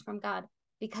words from God?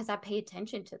 Because I pay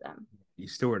attention to them. You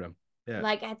steward them. Yeah.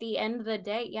 Like at the end of the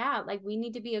day, yeah, like we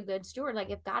need to be a good steward. Like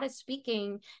if God is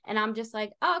speaking and I'm just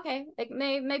like, oh, okay, like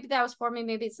maybe that was for me,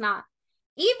 maybe it's not.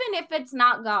 Even if it's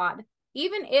not God,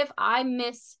 even if I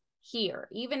mishear,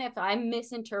 even if I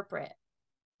misinterpret,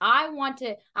 I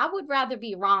would rather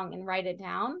be wrong and write it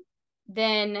down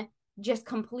than just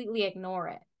completely ignore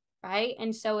it. Right.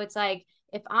 And so it's like,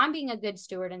 if I'm being a good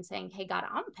steward and saying, hey, God,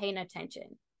 I'm paying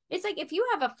attention. It's like if you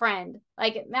have a friend,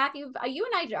 like Matthew, you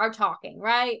and I are talking,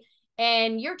 right?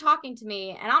 And you're talking to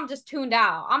me and I'm just tuned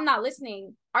out. I'm not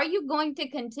listening. Are you going to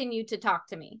continue to talk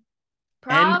to me?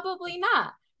 And Probably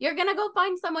not. You're going to go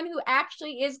find someone who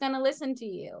actually is going to listen to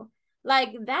you.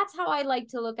 Like, that's how I like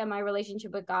to look at my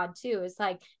relationship with God too. It's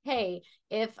like, hey,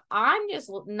 if I'm just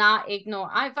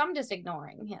if I'm just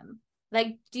ignoring him,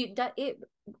 like,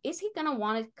 is he going to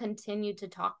want to continue to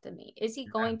talk to me? Is he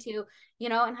going to,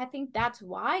 and I think that's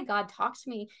why God talks to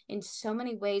me in so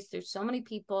many ways, through so many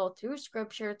people, through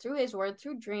scripture, through his word,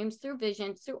 through dreams, through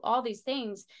visions, through all these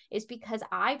things, is because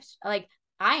I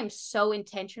am so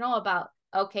intentional about,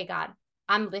 okay, God,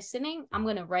 I'm listening. I'm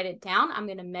going to write it down. I'm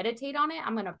going to meditate on it.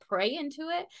 I'm going to pray into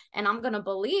it. And I'm going to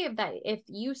believe that if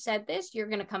you said this, you're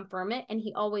going to confirm it. And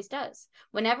he always does.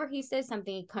 Whenever he says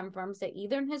something, he confirms it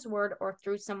either in his word or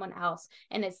through someone else.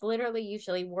 And it's literally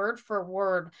usually word for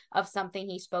word of something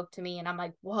he spoke to me. And I'm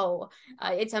like, whoa,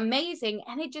 it's amazing.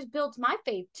 And it just builds my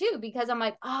faith too, because I'm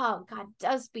like, oh, God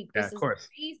does speak. This is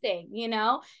amazing,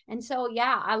 And so,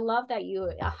 yeah, I love that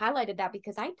you highlighted that,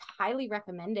 because I highly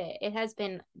recommend it. It has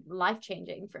been life-changing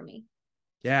for me.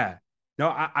 Yeah. No,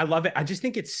 I love it. I just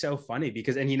think it's so funny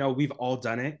because, and we've all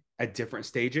done it at different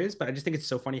stages, but I just think it's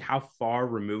so funny how far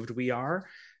removed we are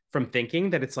from thinking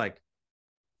that it's like,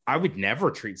 I would never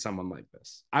treat someone like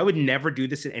this. I would never do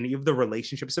this in any of the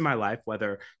relationships in my life,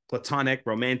 whether platonic,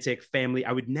 romantic, family.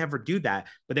 I would never do that.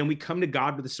 But then we come to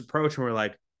God with this approach and we're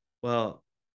like, well,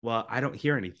 I don't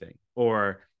hear anything,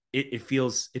 or it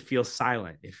feels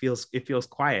silent. It feels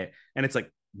quiet. And it's like,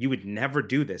 you would never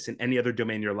do this in any other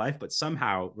domain in your life, but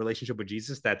somehow relationship with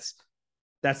Jesus, that's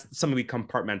something we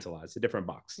compartmentalize, a different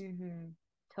box. Mm-hmm.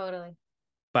 Totally.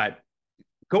 But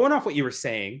going off what you were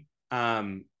saying,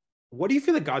 what do you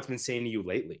feel like God's been saying to you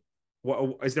lately?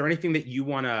 What is there anything that you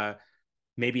want to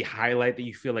maybe highlight that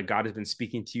you feel like God has been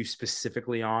speaking to you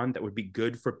specifically on that would be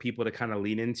good for people to kind of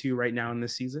lean into right now in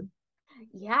this season?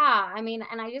 Yeah, I mean,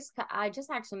 and I just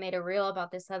actually made a reel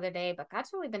about this the other day, but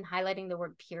God's really been highlighting the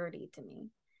word purity to me.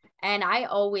 And I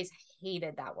always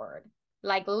hated that word.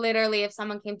 Like literally, if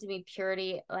someone came to me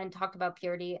purity and talked about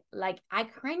purity, like I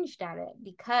cringed at it,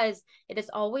 because it has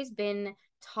always been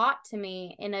taught to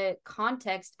me in a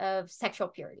context of sexual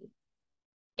purity.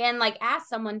 And like, as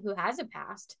someone who has a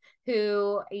past,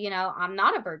 who, I'm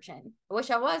not a virgin. I wish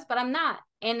I was, but I'm not.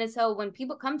 And so when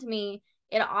people come to me,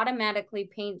 it automatically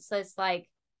paints this like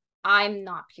I'm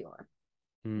not pure,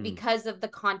 because of the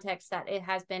context that it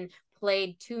has been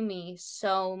played to me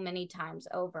so many times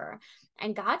over.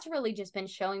 And God's really just been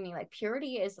showing me, like,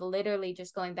 purity is literally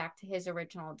just going back to his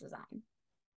original design.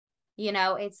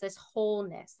 It's this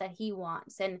wholeness that he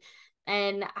wants.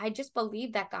 And I just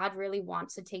believe that God really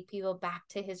wants to take people back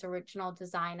to his original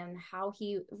design and how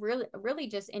he really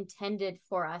just intended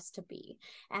for us to be.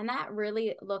 And that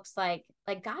really looks like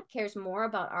God cares more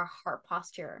about our heart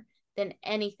posture than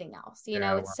anything else.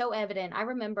 It's so evident. I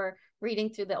remember reading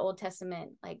through the Old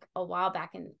Testament like a while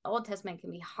back, and Old Testament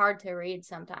can be hard to read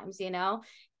sometimes,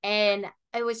 and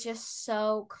it was just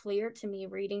so clear to me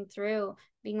reading through,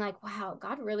 being like, wow,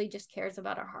 God really just cares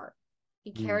about our heart.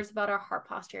 He cares about our heart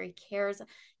posture. He cares,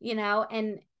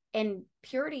 and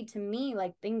purity to me,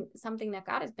 like something that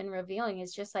God has been revealing,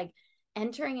 is just like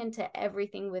entering into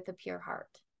everything with a pure heart.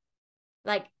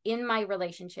 Like in my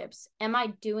relationships, am I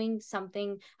doing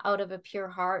something out of a pure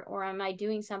heart, or am I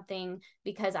doing something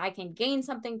because I can gain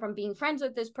something from being friends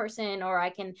with this person, or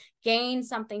I can gain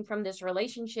something from this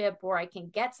relationship, or I can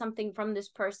get something from this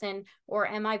person, or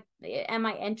am I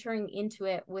entering into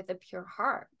it with a pure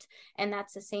heart? And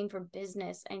that's the same for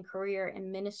business and career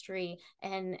and ministry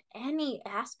and any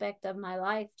aspect of my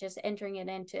life, just entering it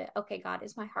into, okay, God,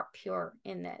 is my heart pure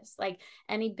in this? Like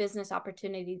any business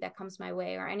opportunity that comes my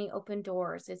way, or any open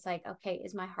doors, it's like, okay,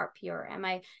 is my heart pure? Am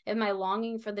I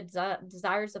longing for the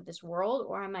desires of this world,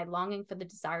 or am I longing for the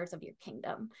desires of your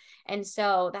kingdom? And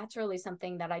so that's really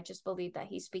something that I just believe that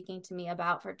he's speaking to me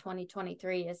about for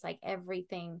 2023, is like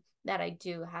everything that I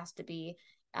do has to be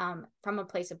from a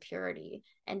place of purity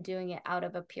and doing it out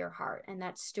of a pure heart. And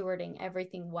that's stewarding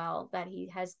everything well that he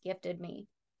has gifted me.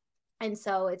 And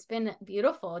so it's been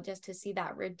beautiful just to see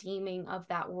that redeeming of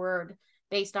that word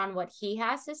based on what he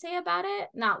has to say about it,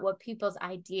 not what people's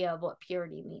idea of what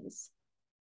purity means.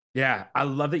 Yeah, I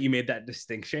love that you made that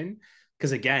distinction,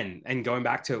 because again, and going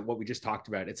back to what we just talked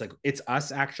about, it's like it's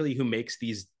us actually who makes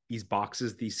these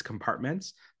boxes, these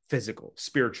compartments, physical,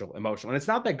 spiritual, emotional. And it's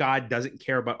not that God doesn't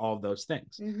care about all of those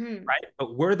things, right?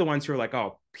 But we're the ones who are like,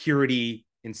 oh, purity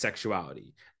in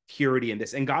sexuality, purity in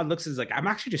this. And God looks at us like, I'm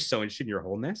actually just so interested in your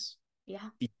wholeness. Yeah.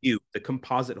 You, the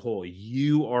composite whole,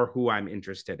 you are who I'm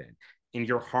interested in. In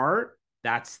your heart,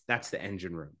 that's the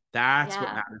engine room. That's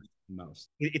what matters most.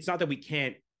 It's not that we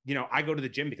can't, I go to the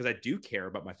gym because I do care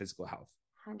about my physical health.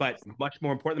 100%. But much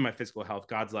more important than my physical health,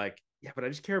 God's like, yeah, but I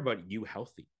just care about you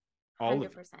healthy. All 100%.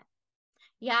 Of you.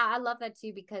 Yeah, I love that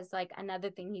too, because like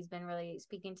another thing he's been really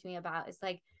speaking to me about is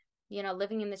like,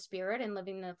 living in the spirit and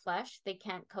living in the flesh, they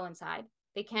can't coincide.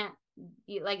 They can't,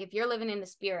 like if you're living in the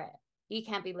spirit, you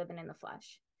can't be living in the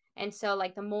flesh. And so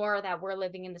like the more that we're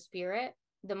living in the spirit,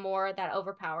 the more that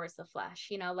overpowers the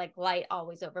flesh, like light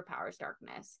always overpowers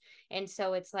darkness. And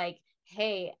so it's like,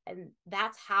 hey, and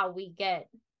that's how we get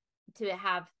to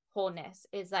have wholeness,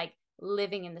 is like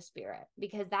living in the spirit,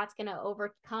 because that's going to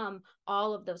overcome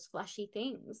all of those fleshy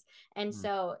things. And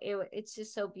so it's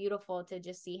just so beautiful to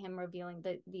just see him revealing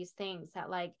these things that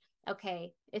like,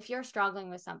 okay, if you're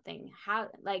struggling with something, how,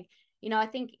 like, I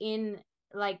think in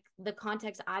like the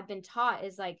context I've been taught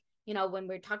is like, when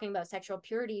we're talking about sexual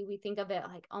purity, we think of it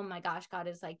like, oh my gosh, God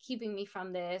is like keeping me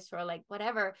from this or like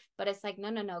whatever. But it's like,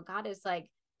 no, God is like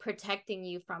protecting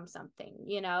you from something,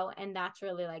 and that's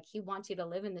really like, he wants you to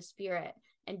live in the spirit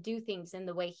and do things in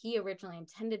the way he originally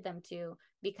intended them to,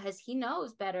 because he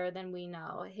knows better than we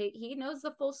know. He knows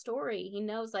the full story. He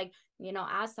knows, like,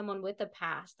 as someone with a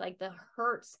past, like the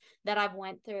hurts that I've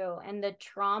went through and the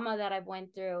trauma that I've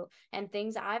went through and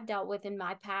things I've dealt with in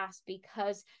my past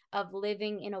because of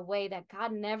living in a way that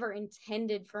God never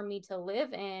intended for me to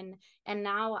live in. And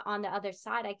now on the other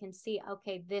side, I can see,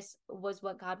 okay, this was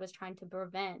what God was trying to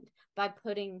prevent by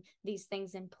putting these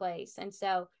things in place. And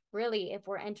so really, if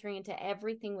we're entering into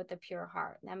everything with a pure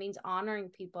heart, that means honoring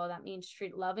people, that means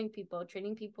loving people,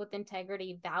 treating people with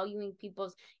integrity, valuing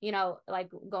people's, like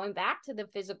going back to the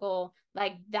physical,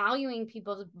 like valuing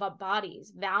people's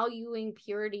bodies, valuing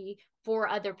purity for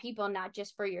other people, not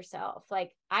just for yourself.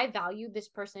 Like, I value this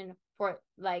person for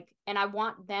like, and I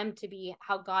want them to be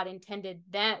how God intended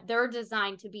that they're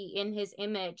designed to be, in his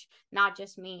image, not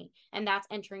just me. And that's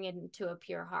entering into a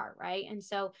pure heart, right? And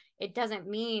so it doesn't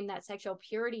mean that sexual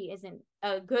purity isn't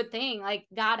a good thing. Like,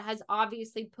 God has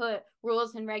obviously put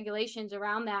rules and regulations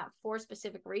around that for a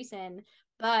specific reason,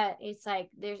 but it's like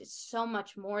there's so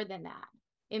much more than that.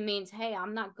 It means, hey,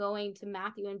 I'm not going to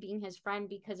Matthew and being his friend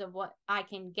because of what I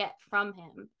can get from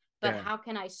him, but how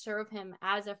can I serve him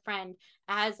as a friend,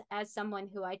 as someone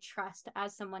who I trust,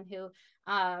 as someone who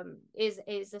is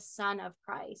a son of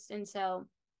Christ. And so,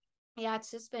 yeah,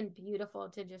 it's just been beautiful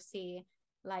to just see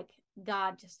like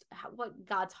God, just what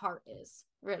God's heart is,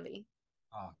 really.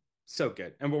 Oh, so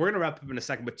good. And we're going to wrap up in a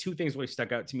second, but two things really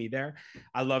stuck out to me there.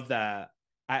 I love that.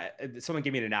 Someone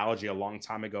gave me an analogy a long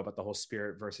time ago about the whole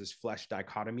spirit versus flesh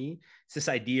dichotomy. It's this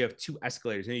idea of two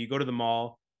escalators. You go to the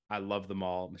mall. I love the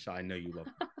mall. Michelle, I know you love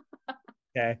it.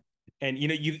 Okay. And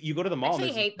you go to the mall. I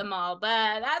actually hate the mall,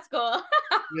 but that's cool.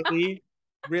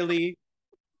 really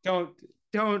don't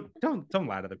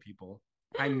lie to the people.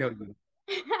 I know you.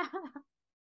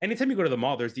 Anytime you go to the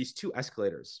mall, there's these two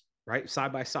escalators, right?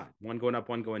 Side by side, one going up,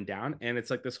 one going down. And it's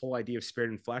like this whole idea of spirit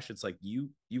and flesh. It's like you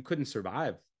couldn't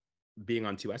survive being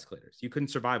on two escalators. You couldn't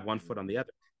survive one foot on the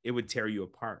other. It would tear you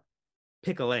apart.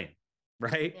 Pick a lane,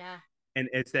 right? Yeah. And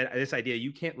it's this idea,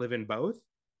 you can't live in both.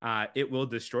 It will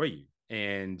destroy you.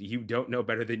 And you don't know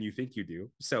better than you think you do.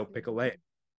 So pick a lane.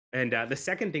 And the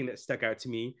second thing that stuck out to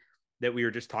me that we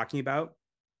were just talking about,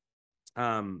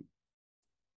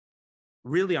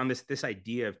 really on this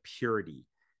idea of purity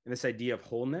and this idea of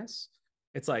wholeness,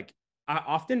 it's like, I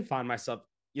often find myself,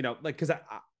 like, because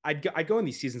I'd go in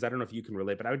these seasons, I don't know if you can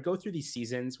relate, but I would go through these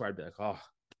seasons where I'd be like, oh,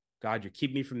 God, you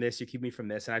keep me from this, you keep me from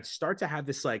this. And I'd start to have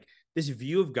this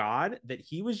view of God that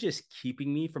he was just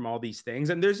keeping me from all these things.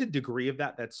 And there's a degree of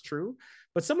that's true.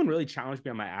 But someone really challenged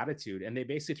me on my attitude. And they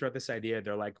basically throw out this idea.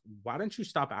 They're like, why don't you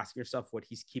stop asking yourself what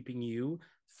he's keeping you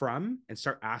from and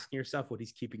start asking yourself what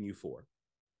he's keeping you for?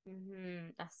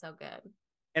 That's so good.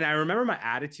 And I remember my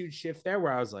attitude shift there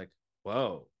where I was like,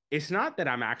 whoa, it's not that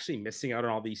I'm actually missing out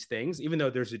on all these things, even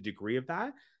though there's a degree of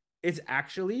that. It's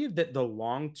actually that the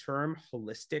long-term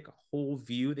holistic whole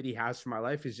view that he has for my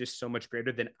life is just so much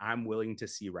greater than I'm willing to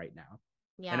see right now.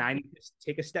 And Yeah. I need to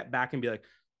take a step back and be like,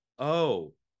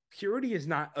 oh, purity is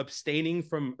not abstaining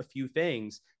from a few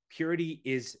things. Purity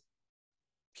is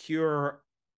pure,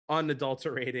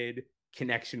 unadulterated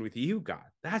connection with you, God.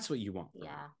 That's what you want from me.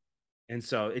 Yeah. And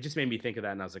so it just made me think of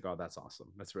that. And I was like, oh, that's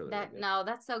awesome. That's really, really That good. no,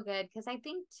 that's so good because I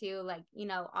think too, like,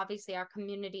 obviously our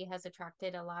community has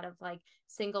attracted a lot of like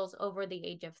singles over the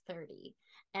age of 30.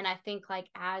 And I think like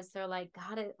as they're like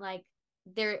got it, like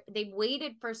they've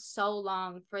waited for so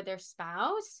long for their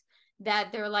spouse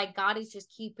that they're like, God is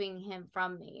just keeping him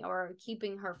from me or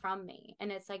keeping her from me.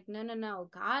 And it's like, no, no, no.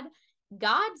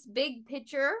 God's big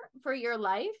picture for your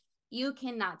life, you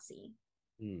cannot see,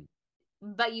 Mm,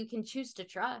 but you can choose to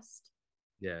trust.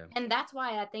 yeah. And that's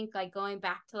why I think like going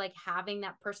back to like having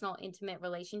that personal intimate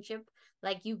relationship,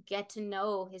 like you get to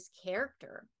know his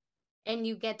character and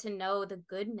you get to know the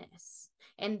goodness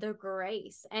and the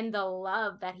grace and the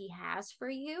love that he has for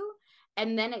you.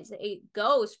 And then it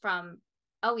goes from,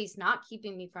 oh, he's not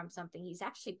keeping me from something, he's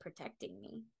actually protecting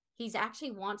me, he's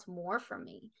actually wants more from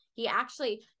me, he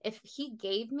actually, if he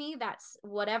gave me that's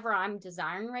whatever I'm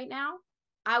desiring right now,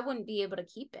 I wouldn't be able to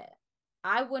keep it.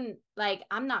 I wouldn't, like,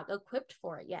 I'm not equipped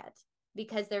for it yet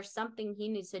because there's something he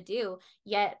needs to do.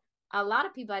 Yet a lot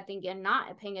of people I think are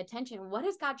not paying attention. What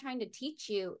is God trying to teach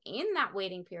you in that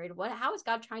waiting period? How is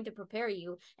God trying to prepare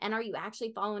you? And are you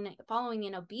actually following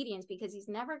in obedience? Because he's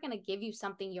never going to give you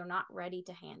something you're not ready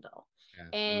to handle.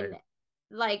 Yeah. And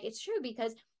like it's true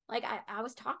because like I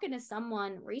was talking to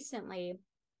someone recently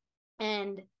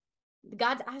and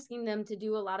God's asking them to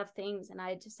do a lot of things. And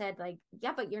I just said, like,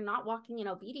 yeah, but you're not walking in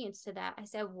obedience to that. I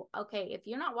said, okay, if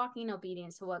you're not walking in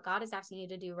obedience to what God is asking you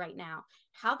to do right now,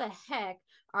 how the heck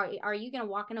are you going to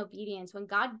walk in obedience when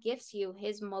God gifts you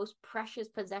his most precious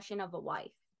possession of a wife?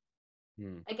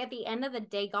 Like at the end of the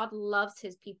day, God loves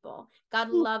his people.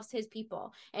 God loves his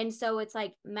people. And so it's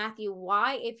like, Matthew,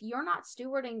 why, if you're not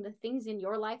stewarding the things in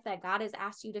your life that God has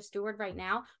asked you to steward right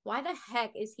now, why the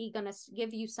heck is he going to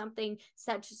give you something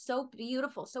such so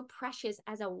beautiful, so precious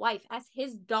as a wife, as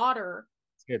his daughter,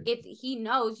 if he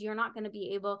knows you're not going to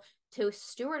be able to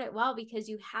steward it well because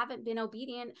you haven't been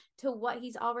obedient to what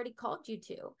he's already called you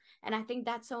to? And I think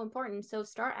that's so important. So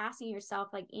start asking yourself,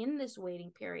 like in this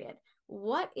waiting period,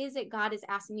 what is it God is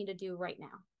asking me to do right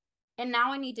now? And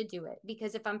now I need to do it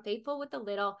because if I'm faithful with the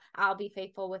little, I'll be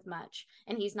faithful with much.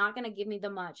 And he's not going to give me the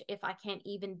much if I can't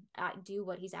even do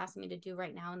what he's asking me to do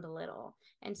right now in the little.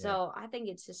 And so I think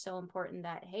it's just so important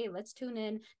that, hey, let's tune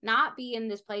in, not be in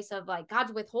this place of like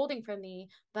God's withholding from me,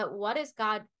 but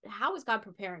how is God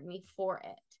preparing me for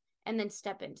it? And then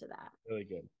step into that. Really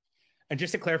good. And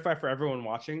just to clarify for everyone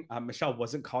watching, Michelle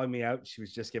wasn't calling me out. She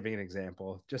was just giving an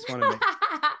example. Just want to make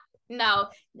No,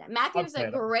 Matthew's a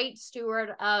okay. great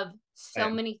steward of so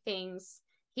many things.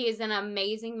 He is an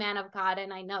amazing man of God,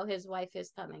 and I know his wife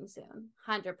is coming soon.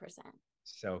 100%.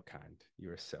 So kind.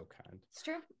 You are so kind. It's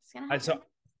true. It's gonna happen. So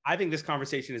I think this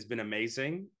conversation has been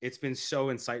amazing. It's been so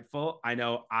insightful. I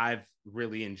know I've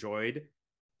really enjoyed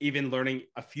even learning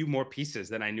a few more pieces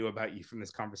than I knew about you from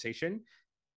this conversation.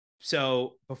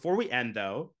 So before we end,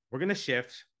 though, we're gonna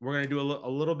shift. We're gonna do a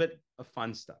little bit of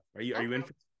fun stuff. Are you in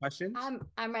for questions?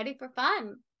 I'm ready for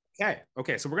fun. Okay.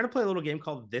 Okay. So we're gonna play a little game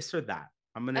called This or That. Okay.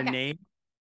 I'm gonna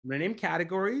name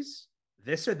categories,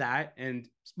 this or that, and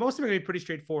most of them are gonna be pretty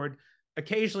straightforward.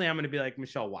 Occasionally, I'm gonna be like,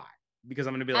 Michelle, why? Because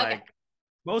I'm gonna be like,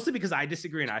 mostly because I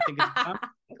disagree and I think it's dumb,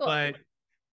 cool. but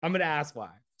I'm gonna ask why.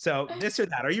 So this or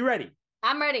that. Are you ready?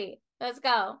 I'm ready. Let's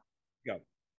go. Go.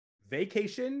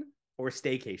 Vacation or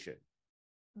staycation?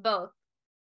 Both.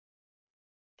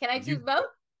 Can I choose both?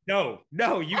 No,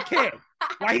 you can't.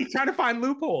 Why are you trying to find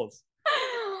loopholes?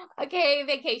 Okay,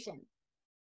 vacation.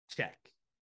 Check.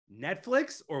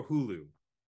 Netflix or Hulu?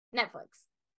 Netflix.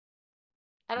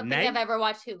 I don't think I've ever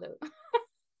watched Hulu.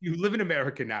 You live in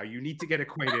America now. You need to get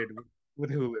acquainted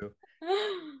with Hulu.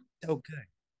 So good.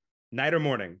 Night or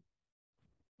morning?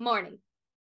 Morning.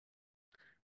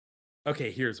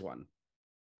 Okay, here's one.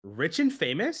 Rich and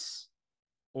famous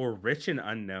or rich and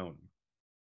unknown?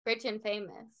 Rich and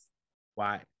famous.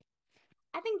 Why?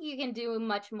 I think you can do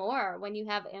much more when you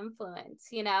have influence,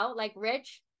 like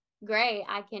rich, great,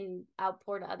 I can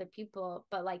outpour to other people,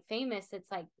 but like famous,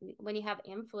 it's like when you have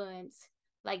influence,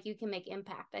 like you can make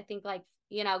impact. I think like,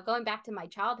 going back to my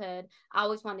childhood, I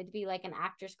always wanted to be like an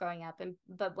actress growing up.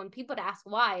 But when people would ask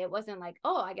why, it wasn't like,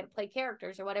 oh, I got to play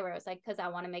characters or whatever. It was like, because I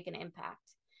want to make an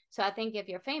impact. So I think if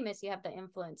you're famous, you have the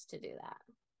influence to do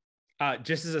that.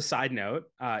 Just as a side note,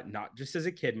 not just as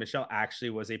a kid, Michelle actually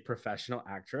was a professional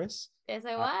actress. Yes,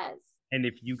 I was. And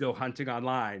if you go hunting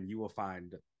online, you will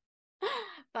find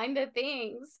Find the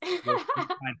things. You'll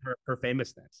find her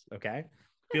famousness. Okay.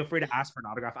 Feel free to ask for an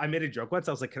autograph. I made a joke once.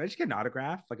 I was like, can I just get an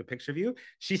autograph? Like a picture of you?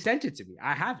 She sent it to me.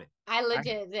 I have it. I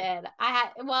legit did.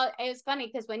 Well, it was funny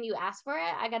because when you asked for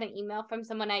it, I got an email from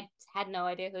someone I had no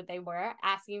idea who they were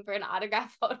asking for an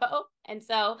autograph photo. And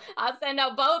so I'll send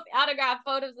out both autograph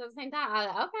photos at the same time. I was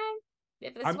like, okay,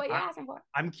 if this is what you're asking for.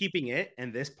 I'm keeping it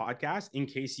in this podcast in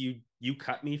case you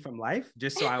cut me from life,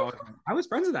 just so I was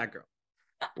friends with that girl.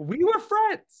 We were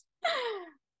friends.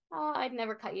 Oh, I'd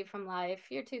never cut you from life.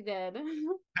 You're too good.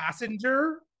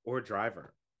 Passenger or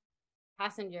driver?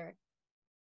 Passenger.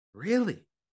 Really?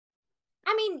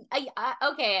 I mean,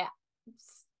 okay.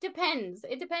 Depends.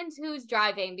 It depends who's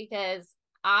driving because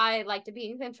I like to be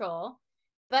in control.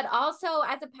 But also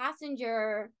as a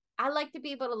passenger, I like to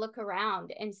be able to look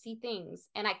around and see things.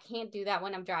 And I can't do that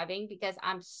when I'm driving because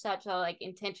I'm such a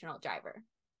intentional driver.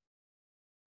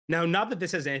 Now, not that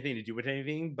this has anything to do with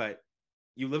anything, but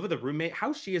you live with a roommate.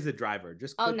 How's she as a driver?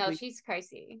 Just quickly. Oh no, she's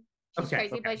crazy. She's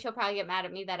crazy, but she'll probably get mad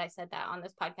at me that I said that on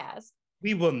this podcast.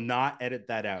 We will not edit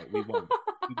that out. We won't.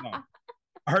 We won't.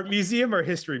 Art museum or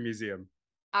history museum?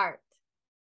 Art.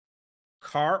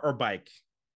 Car or bike?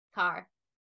 Car.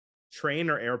 Train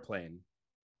or airplane?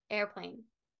 Airplane.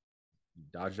 You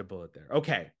dodged a bullet there.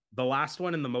 Okay. The last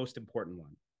one and the most important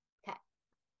one. Okay.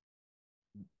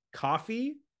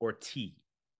 Coffee or tea?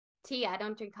 Tea. I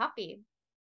don't drink coffee.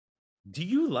 Do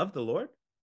you love the Lord?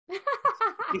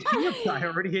 Is he a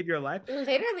priority in your life?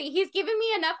 Literally, he's given me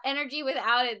enough energy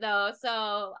without it, though,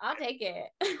 so I'll take it.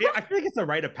 Yeah, I feel like it's a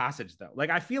rite of passage, though.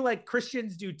 Like, I feel like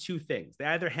Christians do two things. They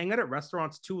either hang out at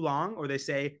restaurants too long, or they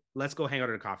say, let's go hang out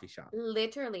at a coffee shop.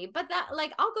 Literally. But that,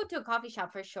 I'll go to a coffee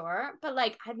shop for sure, but,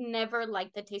 I've never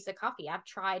liked the taste of coffee. I've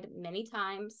tried many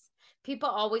times. People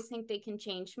always think they can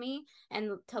change me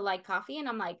and to like coffee, and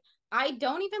I'm like, I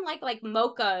don't even like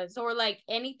mochas or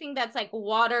anything that's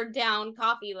watered down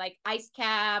coffee, like ice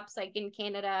caps, in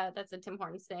Canada, that's a Tim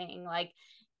Hortons thing.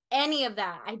 Any of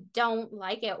that, I don't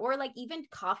like it. Or even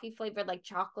coffee flavored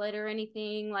chocolate or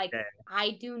anything.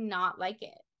 I do not like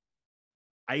it.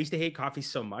 I used to hate coffee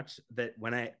so much that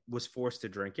when I was forced to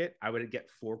drink it, I would get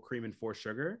 4 cream and 4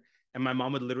 sugar. And my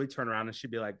mom would literally turn around and she'd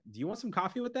be like, do you want some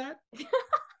coffee with that? I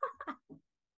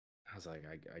was like,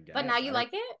 I guess. But now you like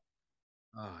it?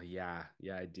 Oh, yeah.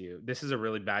 Yeah, I do. This is a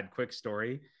really bad, quick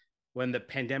story. When the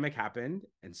pandemic happened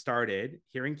and started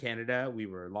here in Canada, we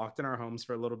were locked in our homes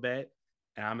for a little bit.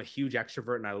 And I'm a huge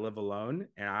extrovert and I live alone.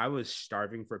 And I was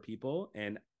starving for people.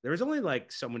 And there was only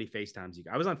so many FaceTimes.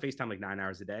 I was on FaceTime 9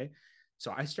 hours a day.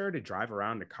 So I started to drive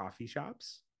around to coffee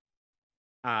shops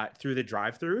through the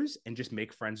drive-thrus and just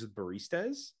make friends with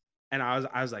baristas. And I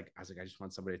was like, I just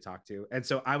want somebody to talk to. And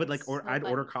so I would I'd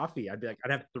order coffee. I'd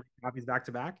have 3 coffees back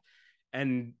to back.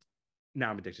 And now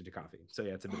I'm addicted to coffee. So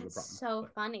yeah, it's a bit of a problem. So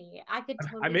funny. I could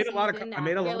totally I made a lot of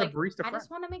barista friends. I just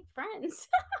want to make friends.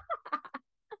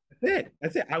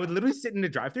 That's it. I would literally sit in the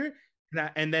drive-thru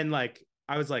and then I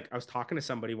was talking to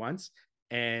somebody once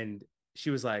and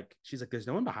she's like, there's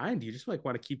no one behind. You just want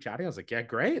to keep chatting. I was like, yeah,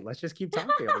 great. Let's just keep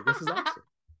talking. This is awesome.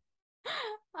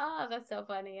 Oh, that's so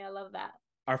funny. I love that.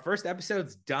 Our first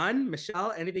episode's done.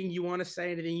 Michelle, anything you want to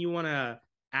say? Anything you want to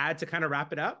add to kind of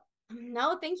wrap it up?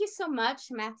 No, thank you so much,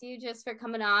 Matthew, just for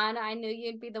coming on. I knew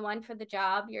you'd be the one for the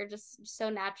job. You're just so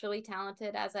naturally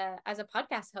talented as a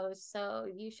podcast host. So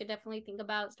you should definitely think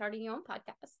about starting your own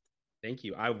podcast. Thank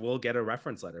you. I will get a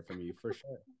reference letter from you for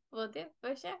sure. Will do,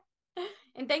 for sure.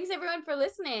 And thanks everyone for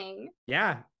listening.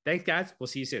 Yeah. Thanks, guys. We'll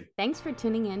see you soon. Thanks for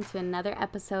tuning in to another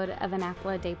episode of an Apple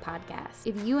a Day podcast.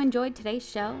 If you enjoyed today's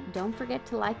show, don't forget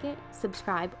to like it,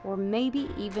 subscribe, or maybe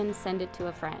even send it to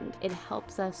a friend. It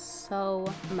helps us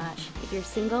so much. If you're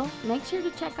single, make sure to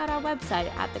check out our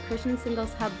website at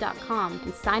thechristiansingleshub.com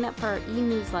and sign up for our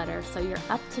e-newsletter so you're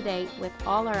up to date with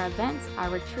all our events,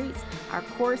 our retreats, our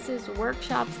courses,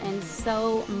 workshops, and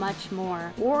so much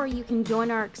more. Or you can join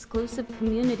our exclusive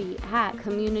community at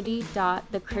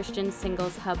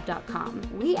community.thechristiansingleshub.com.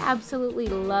 We absolutely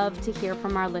love to hear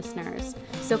from our listeners,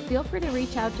 so feel free to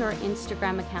reach out to our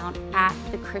Instagram account at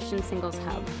The Christian Singles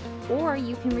Hub, or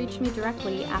you can reach me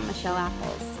directly at Michelle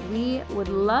Apples. We would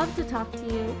love to talk to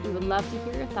you. We would love to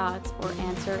hear your thoughts or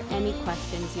answer any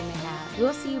questions you may have.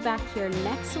 We'll see you back here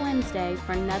next Wednesday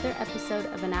for another episode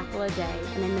of An Apple a Day.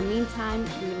 And in the meantime,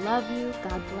 we love you,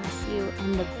 God bless you,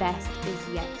 and the best is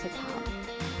yet to come.